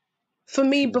for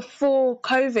me Mm, before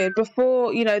COVID,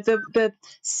 before the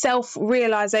self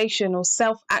realization or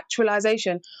self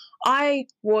actualization. I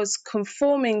was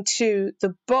conforming to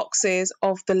the boxes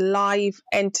of the live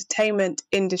entertainment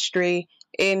industry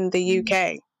in the mm,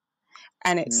 UK,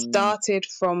 and it mm. started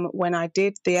from when I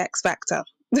did the X Factor.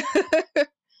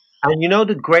 And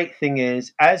the great thing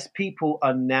is, as people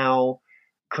are now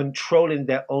controlling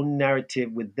their own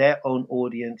narrative with their own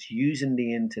audience using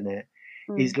the internet,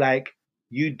 Mm, is like,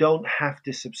 you don't have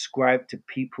to subscribe to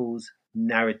people's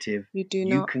narrative. you do You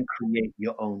not. can create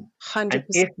your own. And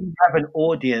if 100%. you have an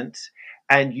audience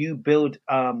and you build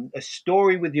a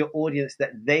story with your audience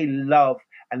that they love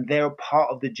and they're a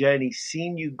part of the journey,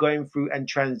 seeing you going through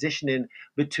and transitioning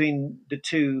between the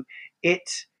two, it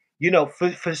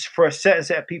for a certain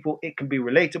set of people, it can be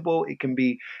relatable, it can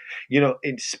be,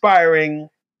 inspiring,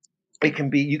 it can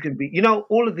be, you can be,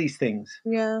 all of these things.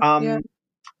 Yeah. Yeah. Um,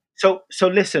 so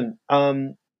listen,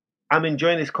 I'm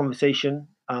enjoying this conversation.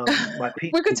 My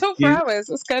pizza We could is talk for due. hours.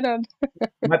 What's going on?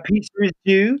 My pizza is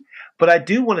due. But I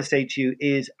do want to say to you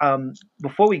is,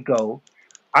 before we go,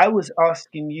 I was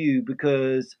asking you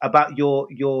because about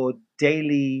your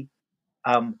daily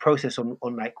process on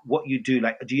like what you do.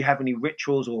 Like, do you have any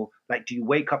rituals, or like do you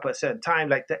wake up at a certain time?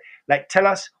 Like that, like tell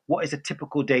us what is a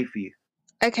typical day for you.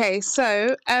 Okay,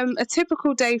 so a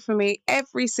typical day for me,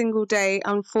 every single day,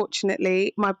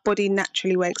 unfortunately, my body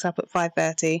naturally wakes up at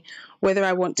 5:30, whether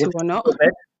I want to What or time do not. you go to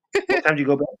bed? What time do you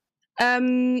go to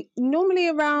bed? Normally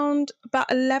around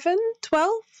about 11,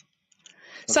 12.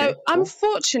 So Okay, I'm cool.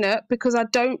 fortunate because I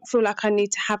don't feel like I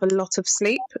need to have a lot of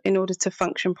sleep in order to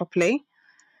function properly.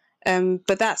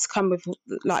 But that's come with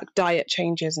like diet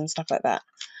changes and stuff like that.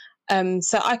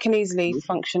 So I can easily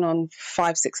function on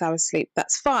 5, 6 hours sleep.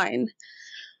 That's fine.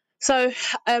 So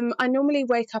I normally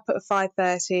wake up at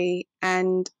 5:30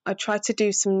 and I try to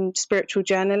do some spiritual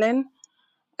journaling.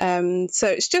 So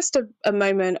it's just a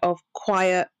moment of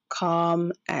quiet,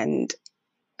 calm, and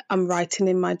I'm writing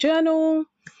in my journal.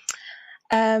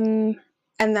 Um,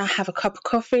 and I have a cup of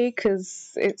coffee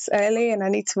because it's early and I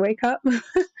need to wake up.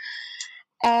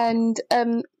 And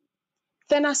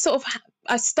then I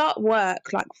start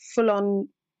work like full on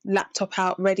laptop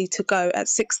out, ready to go at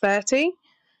 6:30.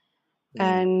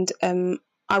 Mm, And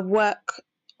I work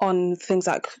on things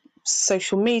like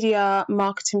social media,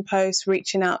 marketing posts,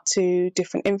 reaching out to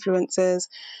different influencers,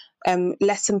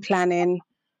 lesson planning,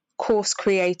 course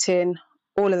creating,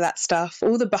 all of that stuff,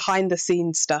 all the behind the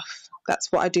scenes stuff.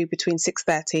 That's what I do between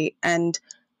 6:30 and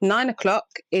 9 o'clock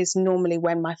is normally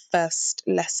when my first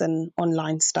lesson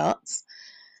online starts.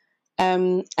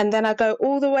 And then I go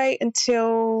all the way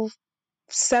until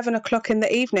 7 o'clock in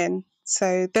the evening.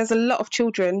 So there's a lot of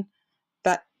children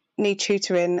that need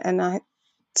tutoring, and I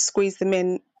squeeze them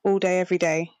in all day, every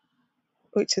day,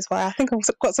 which is why I think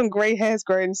I've got some grey hairs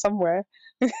growing somewhere.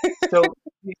 So,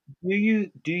 do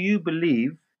you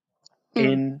believe Mm.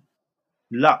 in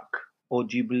luck, or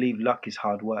do you believe luck is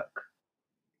hard work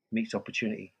meets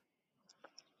opportunity?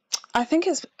 I think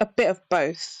it's a bit of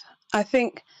both. I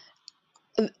think,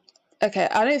 okay,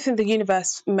 I don't think the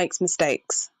universe makes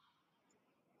mistakes.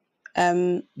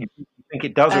 Um, You think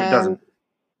it does or it and doesn't?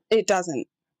 it doesn't.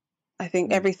 I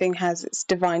think Mm. everything has its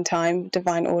divine time,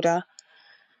 divine order.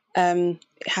 It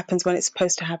happens when it's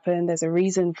supposed to happen. There's a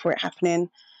reason for it happening.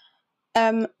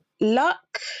 Um,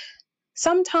 Luck.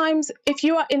 Sometimes, if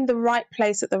you are in the right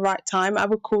place at the right time, I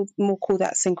would call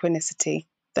that synchronicity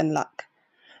than luck,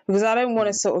 because I don't want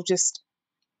to Mm. sort of just.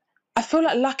 I feel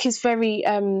like luck is very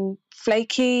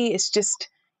flaky. It's just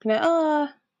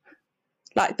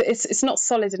like it's not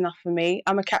solid enough for me.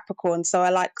 I'm a Capricorn, so I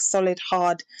like solid,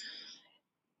 hard,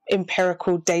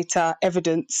 empirical data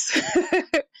evidence.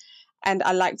 And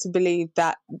I like to believe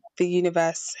that the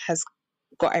universe has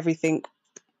got everything,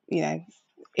 you know,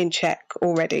 in check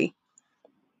already.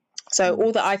 So Mm.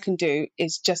 all that I can do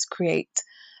is just create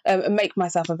and make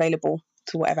myself available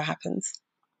to whatever happens.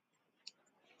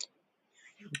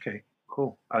 Okay,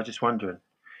 cool. I was just wondering.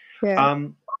 Yeah.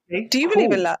 Um, okay, Do you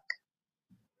believe in cool. luck?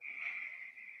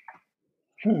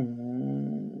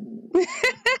 Hmm.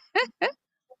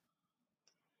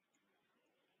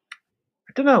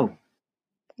 I don't know.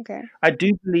 Okay. I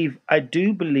do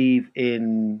believe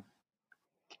in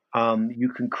you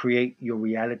can create your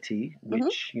reality, Mhm.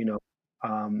 which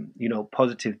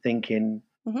positive thinking,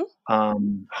 Mhm.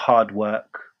 hard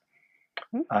work,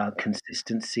 Mhm.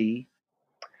 consistency.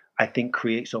 I think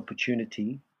creates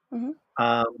opportunity. Mhm.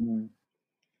 Um,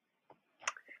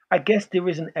 I guess there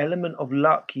is an element of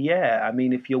luck. Yeah, I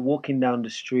mean, if you're walking down the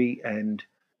street and,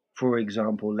 for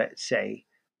example, let's say,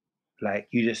 like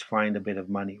you just find a bit of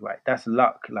money, right? That's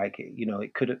luck. Like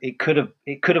it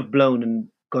could have blown and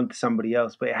gone to somebody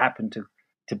else, but it happened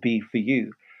to be for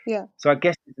you. Yeah. So I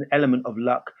guess there's an element of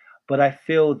luck, but I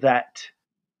feel that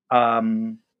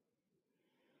um,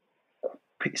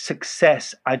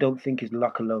 success, I don't think is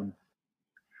luck alone.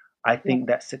 I Yeah. think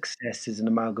that success is an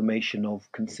amalgamation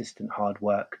of consistent hard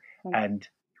work Mm. and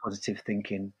positive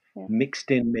thinking, Yeah. mixed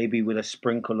in maybe with a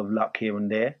sprinkle of luck here and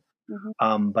there.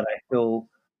 Mhm. But I feel,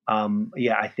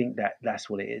 yeah, I think that that's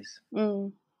what it is.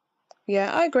 Mm.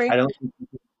 Yeah, I I agree. don't,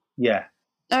 yeah,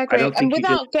 I I agree. don't And think you just,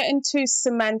 without getting too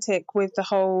semantic with the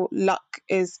whole luck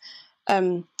is,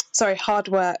 hard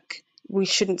work. We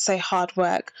shouldn't say hard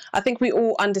work. I think we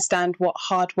all understand what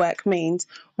hard work means.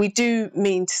 We do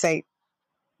mean to say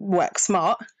work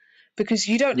smart, because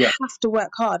you don't Yeah. have to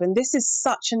work hard. And this is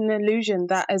such an illusion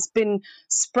that has been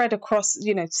spread across,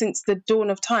 since the dawn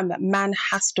of time, that man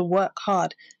has to work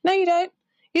hard. No, you don't.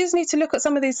 You just need to look at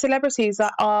some of these celebrities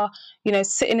that are,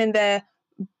 sitting in their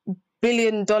 $1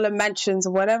 billion mansions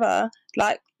or whatever.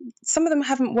 Like, some of them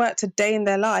haven't worked a day in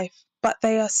their life, but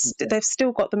they've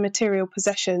still got the material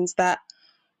possessions that,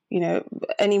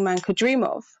 any man could dream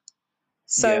of.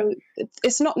 So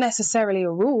it's not necessarily a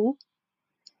rule.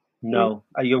 No,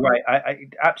 you're right. I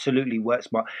absolutely work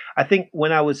smart. I think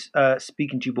when I was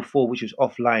speaking to you before, which was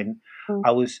offline, Mm.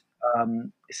 I was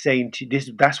saying to this.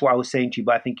 That's what I was saying to you.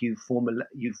 But I think you've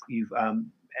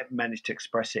managed to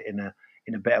express it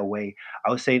in a better way.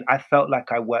 I was saying I felt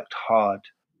like I worked hard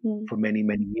Mm. for many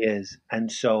many years,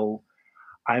 and so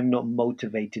I'm not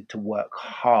motivated to work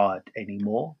hard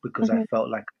anymore because I Mhm. felt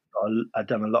like I've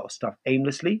done a lot of stuff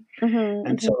aimlessly, Mhm.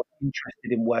 and so Mhm. I'm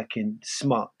interested in working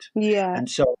smart. Yeah. And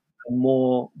so I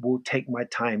more will take my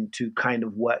time to kind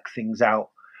of work things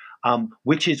out,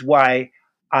 which is why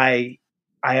I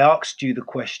I asked you the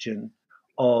question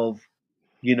of,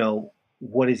 you know,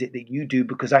 what is it that you do?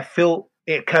 Because I feel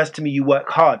it occurs to me you work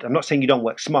hard. I'm not saying you don't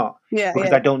work smart Yeah.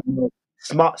 because Yeah. I don't know.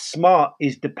 Smart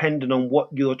is dependent on what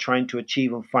you're trying to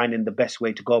achieve and finding the best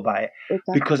way to go about it.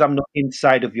 Exactly. Because I'm not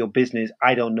inside of your business,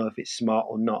 I don't know if it's smart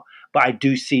or not. But I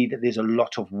do see that there's a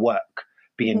lot of work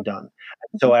Mhm. being done.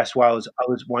 So that's why I was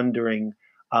wondering,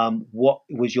 what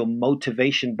was your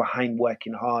motivation behind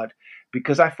working hard?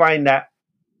 Because I find that,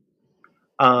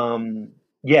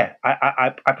 yeah,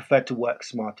 I prefer to work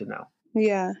smarter now.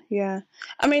 Yeah. Yeah.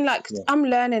 I mean, like, Yeah. I'm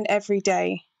learning every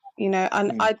day, and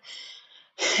Mm,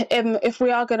 if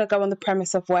we are going to go on the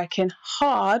premise of working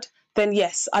hard, then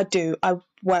yes, I do. I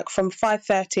work from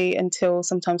 5:30 until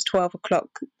sometimes 12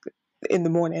 o'clock in the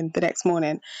morning, the next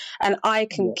morning, and I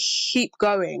can yeah. keep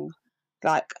going.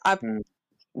 Like, Mm,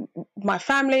 my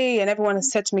family and everyone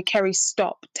has said to me, Kerry,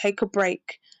 stop, take a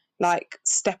break, like,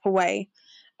 step away.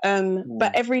 But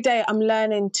mm, every day I'm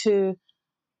learning to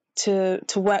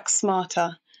work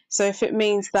smarter. So if it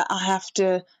means that I have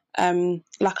to,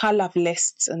 like, I love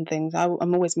lists and things.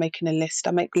 I'm always making a list.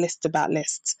 I make lists about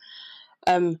lists.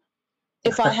 Um,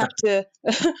 if I have to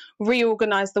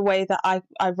reorganize the way that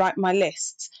I write my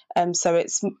lists, so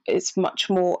it's much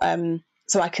more,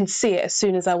 so I can see it as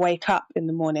soon as I wake up in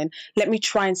the morning. Let me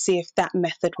try and see if that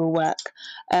method will work,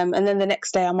 and then the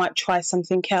next day I might try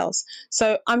something else.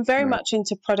 So I'm very right. much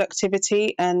into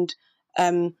productivity and,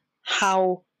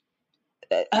 how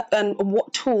and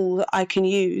what tool I can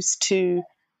use to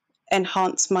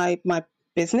enhance my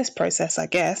business process, I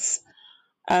guess.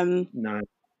 Um, No.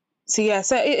 so yeah,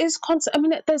 so it is constant. I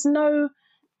mean,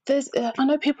 there's I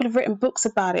know people have written books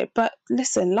about it, but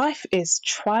listen, life is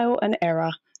trial and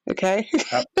error. Okay.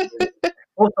 Absolutely.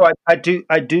 Also, I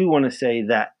do want to say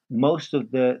that most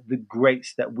of the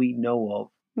greats that we know of,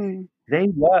 Mm, they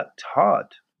worked hard,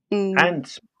 mm,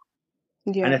 and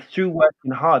yeah, through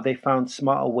working hard, they found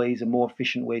smarter ways and more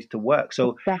efficient ways to work.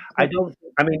 So I exactly. don't.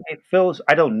 I mean, it feels.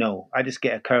 I don't know. I just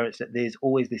get a current that there's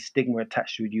always this stigma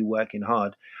attached with you working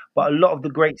hard, but a lot of the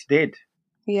greats did.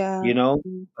 Yeah. You know,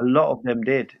 Mm. a lot of them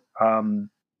did.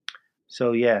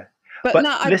 So yeah, But but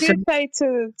no, I do listen. say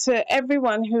to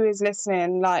everyone who is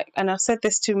listening, like, and I said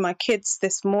this to my kids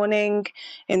this morning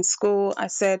in school. I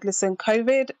said, listen,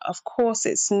 COVID, of course,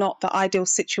 it's not the ideal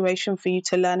situation for you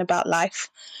to learn about life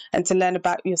and to learn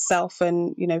about yourself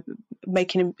and,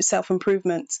 making self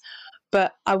improvements.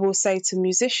 But I will say to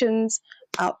musicians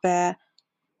out there,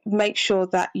 make sure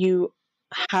that you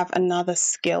have another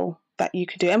skill that you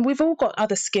could do. And we've all got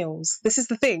other skills. This is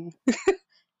the thing.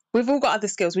 We've all got other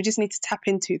skills. We just need to tap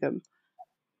into them.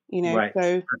 Right.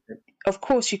 So of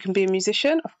course you can be a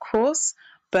musician, of course,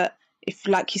 but if,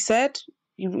 like you said,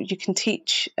 you can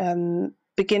teach,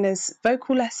 beginners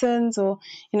vocal lessons, or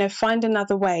find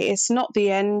another way. It's not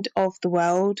the end of the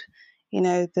world.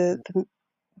 The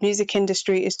music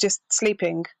industry is just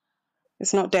sleeping.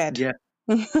 It's not dead. Yeah.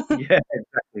 Yeah.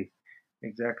 Exactly.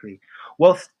 Exactly.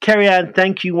 Well, Kerry Ann,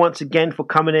 thank you once again for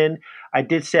coming in. I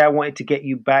did say I wanted to get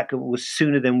you back. It was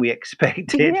sooner than we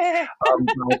expected. Yeah.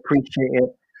 I appreciate it.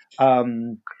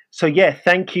 Um, so, yeah,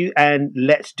 thank you. And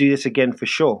let's do this again for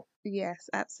sure. Yes,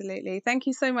 absolutely. Thank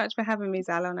you so much for having me,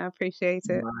 Zalon. I appreciate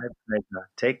it. My pleasure.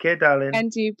 Take care, darling.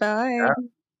 And you, bye. Yeah,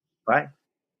 bye.